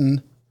 they're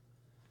putting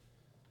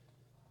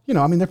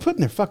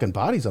their fucking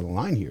bodies on the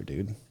line here,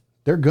 dude.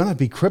 They're going to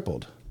be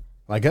crippled.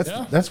 Like,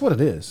 that's what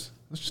it is.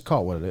 Let's just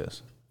call it what it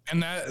is.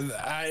 And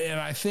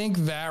I think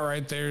that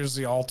right there is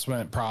the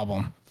ultimate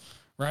problem,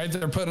 right?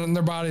 They're putting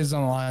their bodies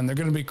on the line. They're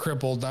going to be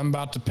crippled. I'm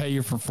about to pay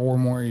you for 4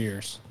 more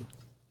years.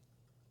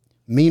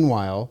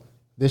 Meanwhile,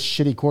 this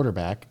shitty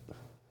quarterback,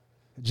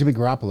 Jimmy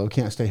Garoppolo,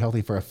 can't stay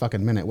healthy for a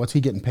fucking minute. What's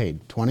he getting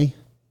paid? 20?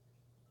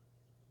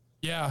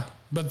 Yeah,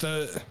 but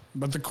the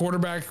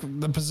quarterback,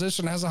 the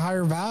position has a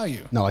higher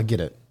value. No, I get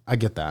it. I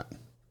get that.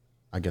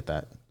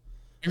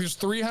 If there's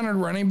 300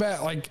 running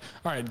back, like,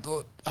 all right,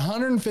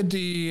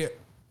 150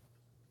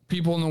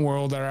 people in the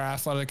world that are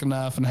athletic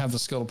enough and have the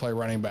skill to play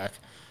running back.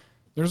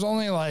 There's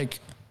only like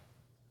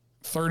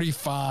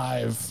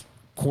 35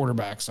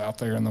 quarterbacks out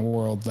there in the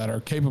world that are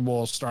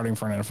capable of starting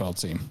for an NFL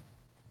team.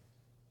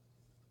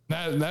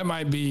 That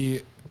might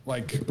be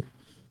like...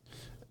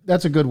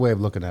 That's a good way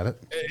of looking at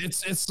it.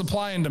 It's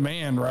supply and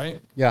demand,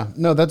 right? Yeah,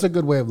 no, that's a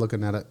good way of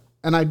looking at it.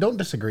 And I don't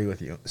disagree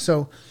with you.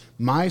 So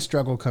my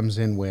struggle comes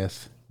in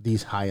with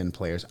these high-end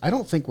players. I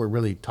don't think we're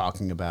really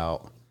talking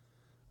about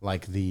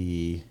like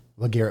the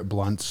LeGarrette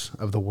Blunts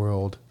of the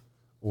world,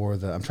 or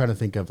I'm trying to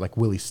think of like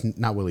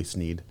not Willie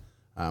Snead.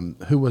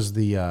 Who was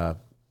the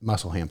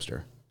muscle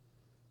hamster?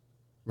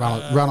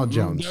 Ronald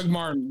Jones. Doug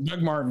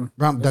Martin.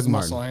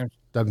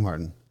 Doug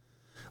Martin.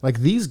 Like,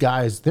 these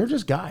guys, they're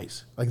just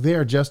guys. Like, they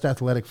are just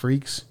athletic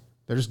freaks.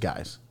 They're just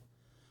guys.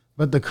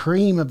 But the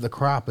cream of the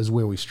crop is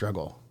where we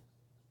struggle.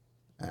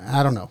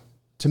 I don't know.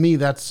 To me,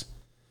 that's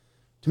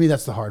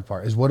the hard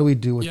part, is what do we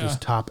do with this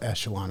top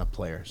echelon of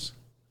players?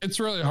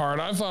 It's really hard.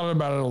 I've thought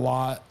about it a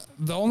lot.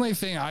 The only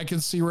thing I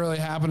could see really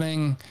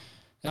happening,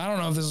 I don't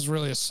know if this is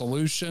really a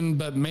solution,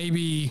 but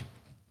maybe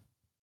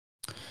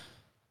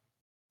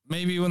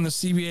when the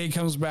CBA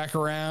comes back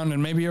around,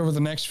 and maybe over the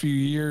next few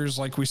years,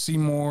 like, we see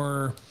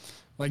more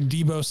like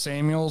Deebo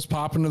Samuels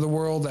pop into the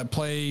world that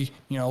play,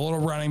 you know, a little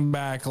running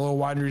back, a little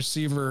wide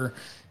receiver,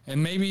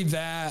 and maybe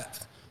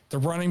that the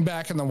running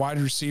back and the wide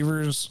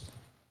receivers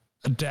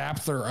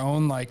adapt their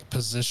own like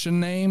position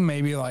name.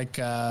 Maybe like,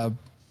 I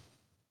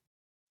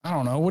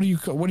don't know. What do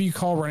you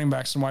call running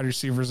backs and wide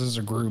receivers as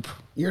a group?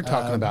 You're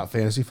talking about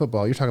fantasy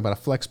football. You're talking about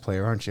a flex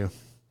player, aren't you?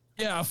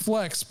 Yeah, a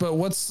flex, but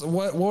what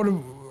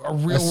a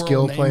real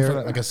skill name player, for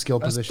that? Like a skill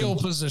position. A skill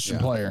position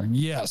player.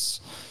 Yes.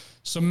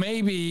 So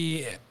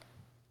maybe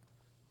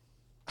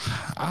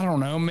I don't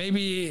know,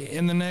 maybe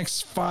in the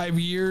next 5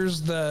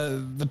 years,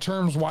 the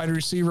terms wide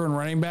receiver and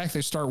running back,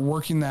 they start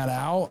working that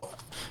out,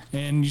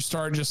 and you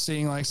start just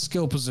seeing like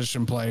skill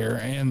position player,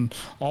 and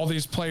all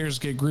these players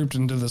get grouped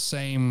into the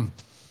same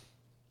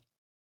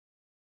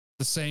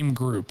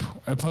group,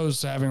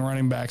 opposed to having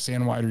running backs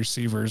and wide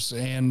receivers.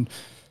 And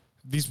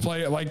these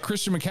players, like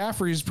Christian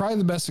McCaffrey, is probably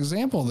the best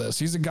example of this.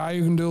 He's a guy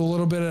who can do a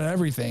little bit of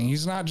everything.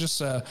 He's not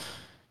just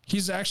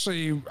he's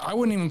actually, I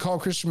wouldn't even call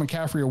Christian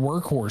McCaffrey a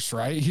workhorse,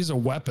 right? He's a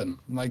weapon.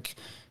 Like,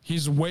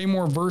 he's way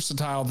more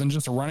versatile than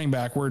just a running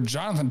back, where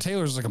Jonathan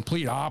Taylor's the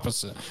complete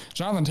opposite.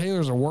 Jonathan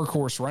Taylor's a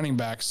workhorse running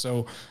back,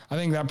 so I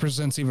think that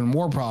presents even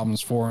more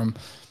problems for him.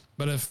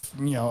 But if,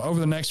 over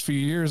the next few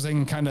years, they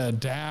can kind of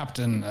adapt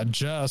and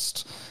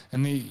adjust,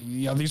 and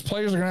these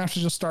players are going to have to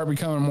just start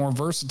becoming more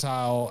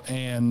versatile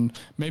and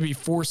maybe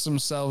force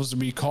themselves to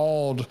be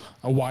called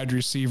a wide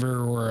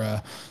receiver or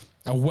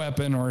a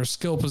weapon or a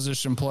skill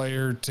position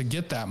player to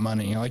get that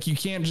money. Like, you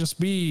can't just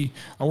be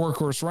a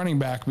workhorse running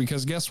back,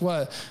 because guess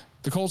what?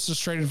 The Colts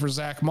just traded for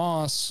Zach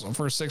Moss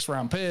for a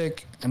 6th-round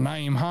pick and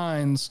Nyheim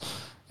Hines,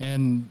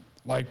 and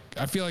I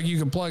feel like you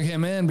could plug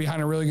him in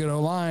behind a really good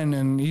O-line,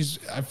 and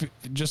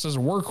just as a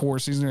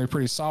workhorse, he's going to be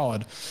pretty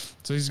solid.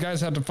 So these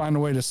guys have to find a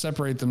way to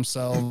separate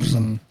themselves.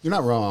 And you're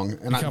not wrong.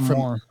 And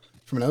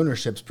from an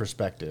ownership's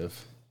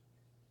perspective,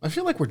 I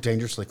feel like we're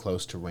dangerously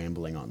close to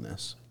rambling on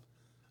this.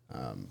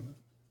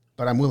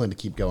 But I'm willing to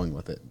keep going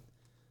with it.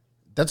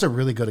 That's a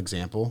really good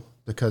example,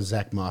 because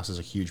Zach Moss is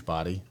a huge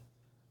body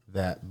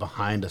that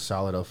behind a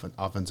solid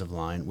offensive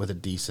line with a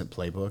decent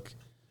playbook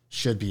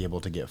should be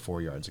able to get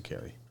 4 yards a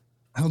carry.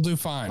 He'll do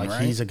fine,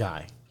 right? He's a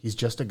guy. He's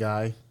just a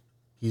guy.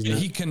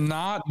 He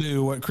cannot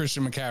do what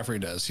Christian McCaffrey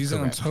does. He's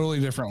in a totally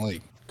different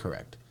league.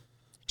 Correct.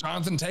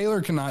 Jonathan Taylor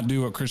cannot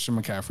do what Christian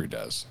McCaffrey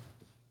does.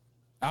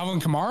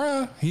 Alvin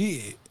Kamara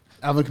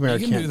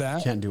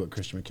can't do what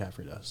Christian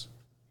McCaffrey does.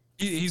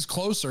 He's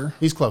closer.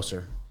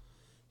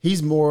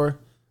 He's more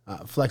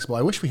flexible.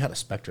 I wish we had a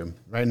spectrum.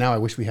 Right now, I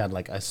wish we had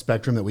like a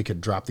spectrum that we could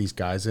drop these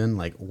guys in,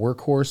 like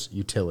workhorse,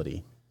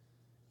 utility.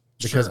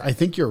 Because I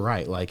think you're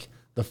right. Like,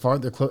 the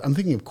farther close, I'm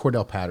thinking of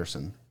Cordell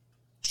Patterson.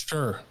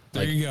 Sure.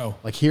 There you go.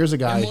 Like, here's a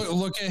guy.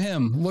 Look at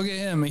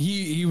him.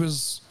 He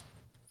was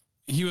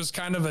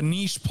kind of a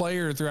niche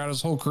player throughout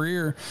his whole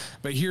career,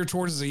 but here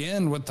towards the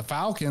end with the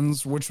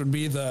Falcons, which would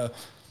be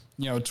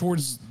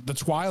towards the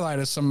twilight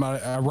of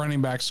a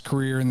running back's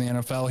career in the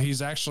NFL,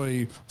 he's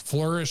actually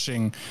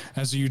flourishing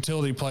as a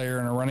utility player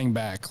and a running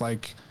back.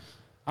 Like,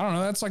 I don't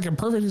know. That's like a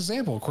perfect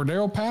example.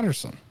 Cordell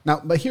Patterson.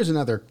 Now, but here's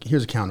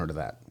a counter to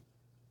that.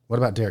 What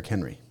about Derrick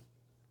Henry?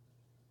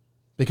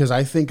 Because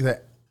I think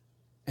that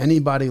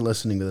anybody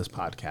listening to this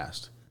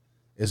podcast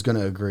is going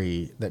to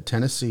agree that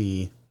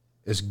Tennessee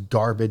is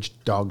garbage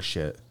dog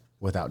shit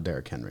without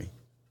Derrick Henry.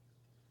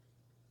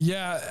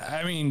 Yeah,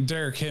 I mean,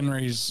 Derrick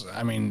Henry's,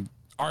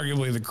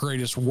 arguably the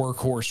greatest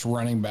workhorse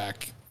running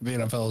back the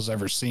NFL has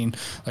ever seen.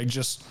 Like,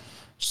 just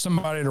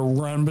somebody to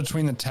run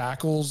between the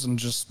tackles and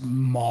just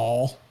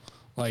maul.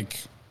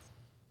 That's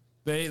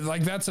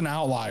an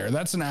outlier.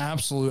 That's an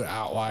absolute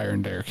outlier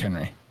in Derrick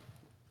Henry.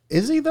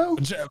 Is he, though?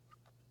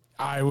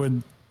 I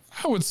would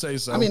say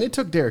so. I mean, it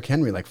took Derrick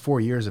Henry like 4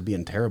 years of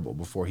being terrible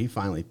before he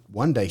finally,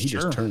 one day,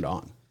 just turned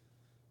on.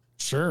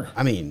 Sure.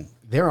 I mean,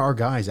 there are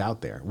guys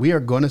out there. We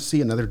are going to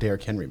see another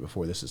Derrick Henry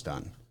before this is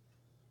done.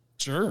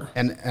 Sure.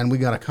 And we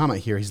got a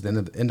comment here. He's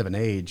the end of an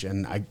age,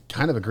 and I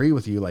kind of agree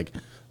with you. Like,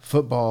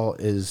 football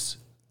is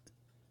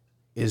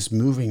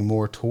moving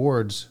more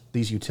towards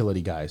these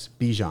utility guys.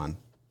 Bijan,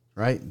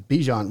 right?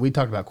 Bijan, we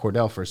talked about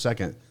Cordell for a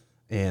second,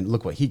 and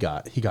look what he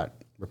got. He got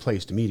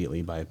replaced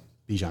immediately by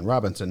Bijan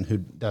Robinson, who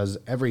does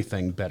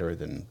everything better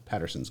than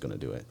Patterson's going to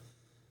do it.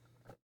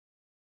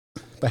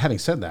 But having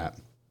said that,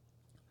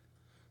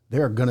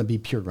 there are going to be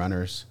pure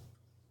runners.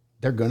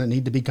 They're going to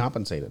need to be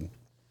compensated.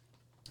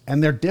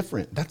 And they're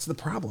different. That's the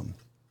problem.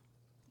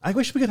 I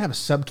wish we could have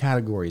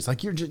subcategories.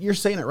 Like, you're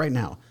saying it right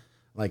now.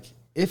 Like,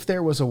 if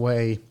there was a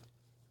way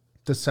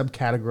to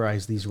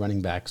subcategorize these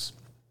running backs,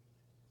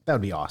 that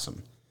would be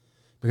awesome.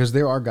 Because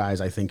there are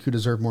guys, I think, who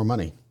deserve more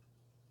money.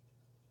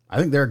 I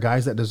think there are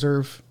guys that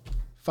deserve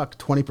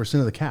 20%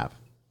 of the cap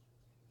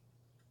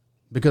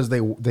because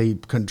they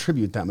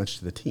contribute that much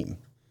to the team.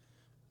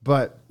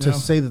 But to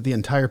say that the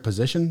entire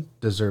position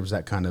deserves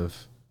that kind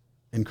of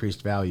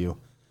increased value,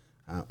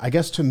 I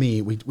guess to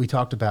me, we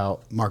talked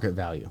about market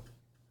value.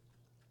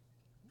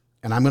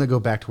 And I'm going to go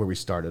back to where we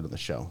started on the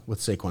show with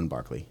Saquon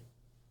Barkley.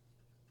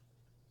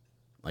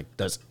 Like,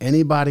 does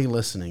anybody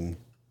listening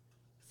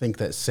think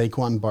that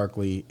Saquon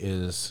Barkley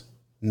is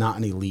not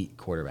an elite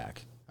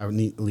quarterback? Or an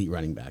elite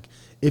running back.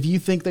 If you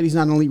think that he's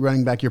not an elite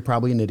running back, you're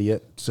probably an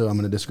idiot. So I'm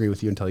going to disagree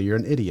with you and tell you you're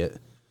an idiot,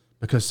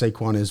 because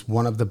Saquon is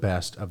one of the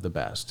best of the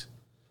best.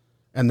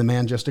 And the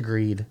man just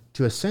agreed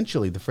to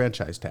essentially the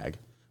franchise tag.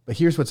 But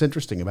here's what's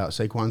interesting about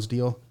Saquon's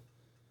deal.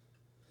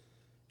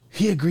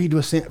 He agreed to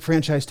a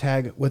franchise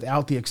tag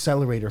without the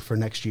accelerator for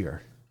next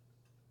year.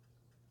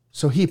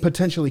 So he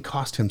potentially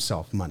cost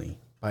himself money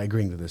by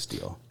agreeing to this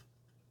deal.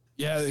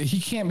 Yeah, he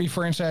can't be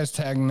franchise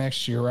tagged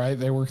next year, right?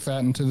 They worked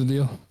that into the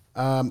deal.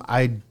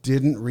 I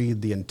didn't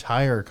read the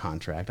entire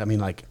contract. I mean,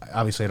 like,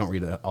 obviously I don't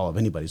read all of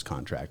anybody's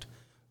contract,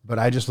 but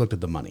I just looked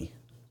at the money.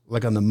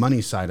 Like, on the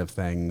money side of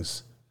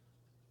things,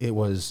 it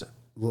was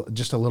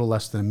just a little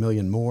less than $1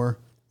 million more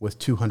with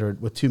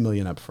 $2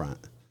 million up front.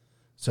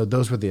 So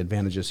those were the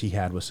advantages he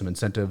had with some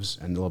incentives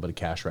and a little bit of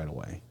cash right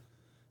away.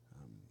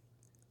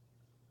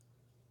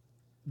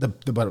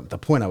 The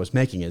point I was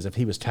making is if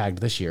he was tagged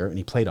this year and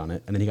he played on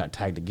it and then he got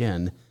tagged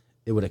again,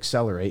 it would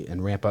accelerate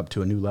and ramp up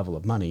to a new level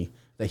of money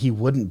that he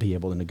wouldn't be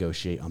able to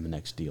negotiate on the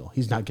next deal.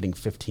 He's not getting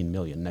 $15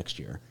 million next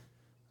year.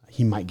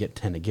 He might get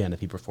 10 again if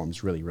he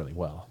performs really, really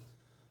well.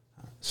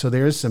 So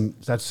there is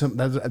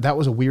that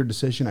was a weird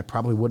decision. I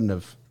probably wouldn't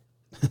have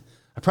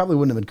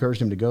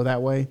encouraged him to go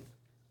that way,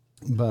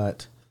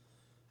 but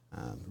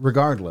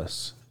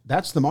regardless,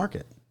 that's the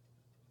market.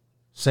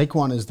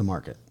 Saquon is the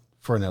market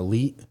for an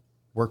elite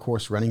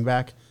workhorse running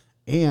back.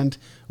 And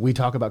we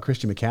talk about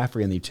Christian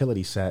McCaffrey and the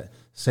utility set.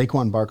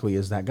 Saquon Barkley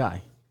is that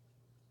guy.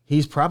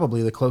 He's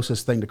probably the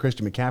closest thing to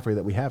Christian McCaffrey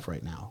that we have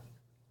right now.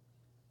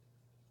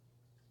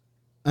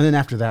 And then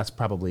after that's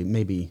probably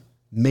maybe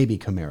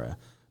Kamara.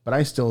 But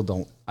I still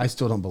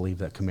don't believe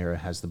that Kamara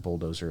has the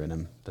bulldozer in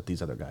him that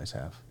these other guys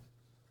have.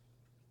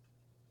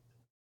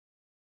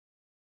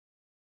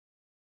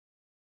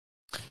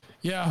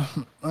 Yeah,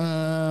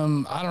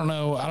 I don't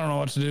know. I don't know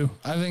what to do.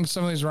 I think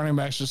some of these running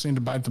backs just need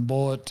to bite the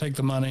bullet, take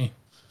the money,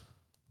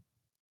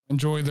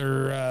 enjoy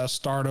their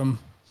stardom.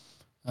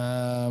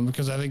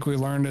 Because I think we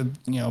learned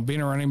that,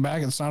 being a running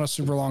back, it's not a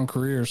super long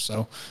career.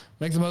 So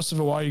make the most of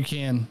it while you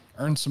can.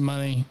 Earn some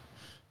money,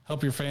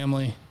 help your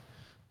family.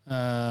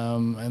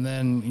 And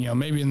then,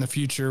 maybe in the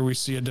future we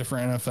see a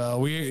different NFL.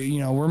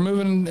 We're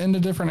moving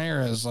into different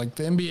eras. Like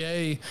the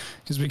NBA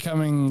is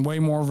becoming way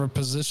more of a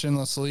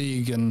positionless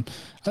league. And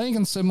I think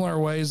in similar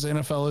ways, the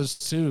NFL is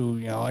too,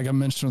 like I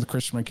mentioned with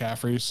Christian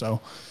McCaffrey. So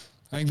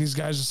I think these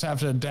guys just have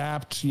to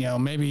adapt,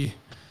 maybe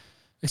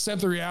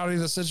accept the reality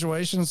of the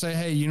situation and say,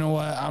 hey, you know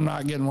what? I'm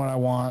not getting what I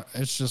want.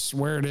 It's just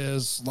where it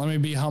is. Let me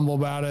be humble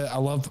about it. I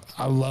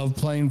love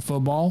playing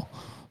football.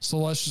 So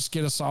let's just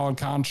get a solid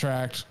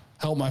contract,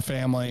 help my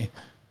family,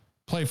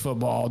 play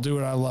football, do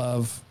what I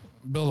love,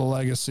 build a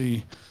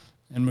legacy,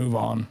 and move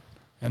on.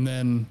 And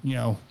then,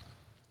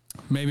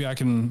 maybe I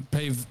can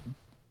pave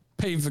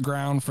the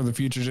ground for the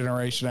future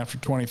generation after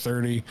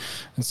 2030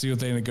 and see what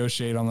they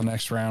negotiate on the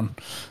next round.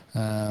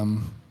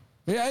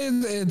 Yeah,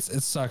 it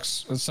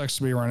sucks. It sucks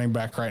to be a running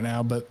back right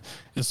now, but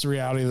it's the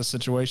reality of the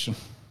situation.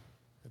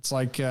 It's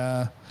like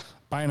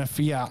buying a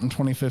Fiat in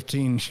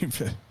 2015.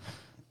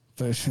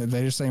 They're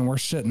just saying we're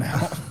shit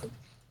now.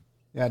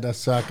 Yeah, it does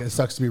suck. It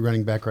sucks to be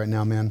running back right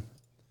now, man.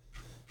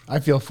 I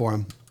feel for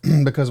him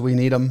because we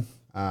need him.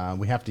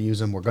 We have to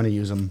use him. We're going to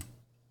use him.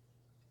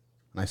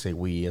 And I say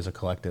we as a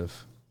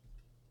collective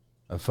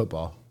of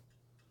football.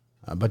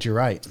 But you're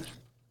right.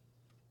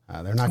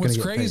 They're not going to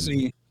get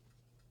crazy. Paid.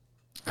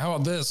 How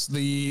about this?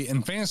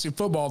 In fantasy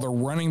football, the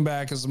running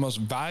back is the most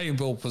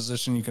valuable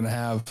position you can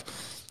have.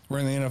 Where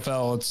in the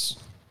NFL, it's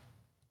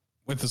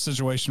with the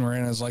situation we're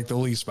in is like the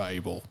least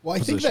valuable. Well, I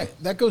position. think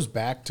that goes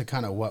back to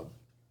kind of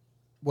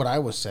what I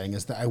was saying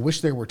is that I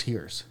wish there were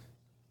tiers.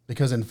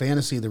 Because in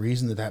fantasy, the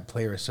reason that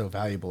player is so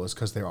valuable is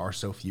because there are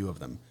so few of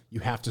them.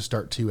 You have to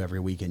start 2 every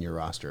week in your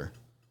roster.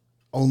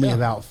 Only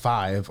about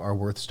 5 are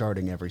worth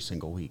starting every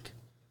single week.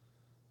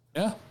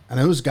 Yeah. And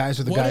those guys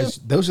are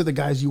the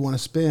guys you want to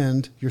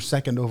spend your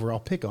second overall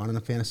pick on in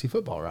a fantasy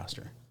football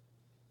roster.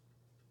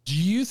 Do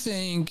you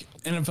think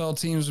NFL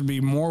teams would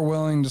be more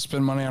willing to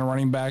spend money on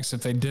running backs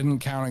if they didn't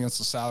count against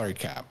the salary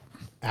cap?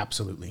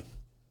 Absolutely.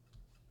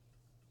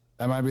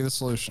 That might be the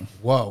solution.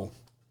 Whoa.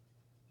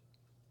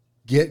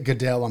 Get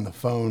Goodell on the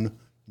phone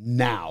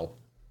now.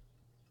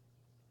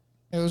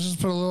 Hey, let's just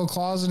put a little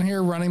clause in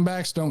here. Running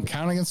backs don't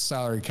count against the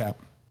salary cap.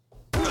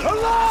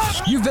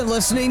 You've been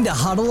listening to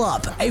Huddle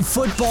Up, a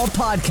football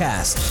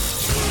podcast.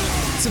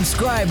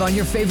 Subscribe on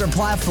your favorite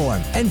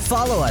platform and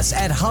follow us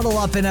at Huddle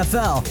Up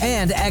NFL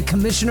and at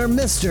Commissioner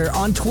Mister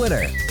on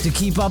Twitter to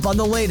keep up on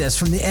the latest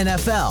from the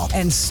NFL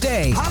and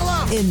stay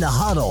in the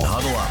huddle.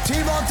 Huddle Up.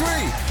 Team on 3.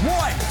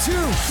 1, 2,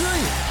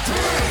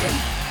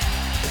 3.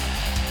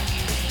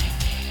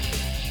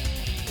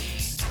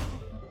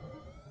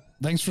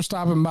 Thanks for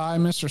stopping by,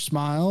 Mr.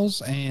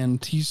 Smiles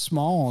and T.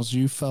 Smalls.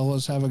 You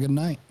fellas have a good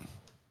night.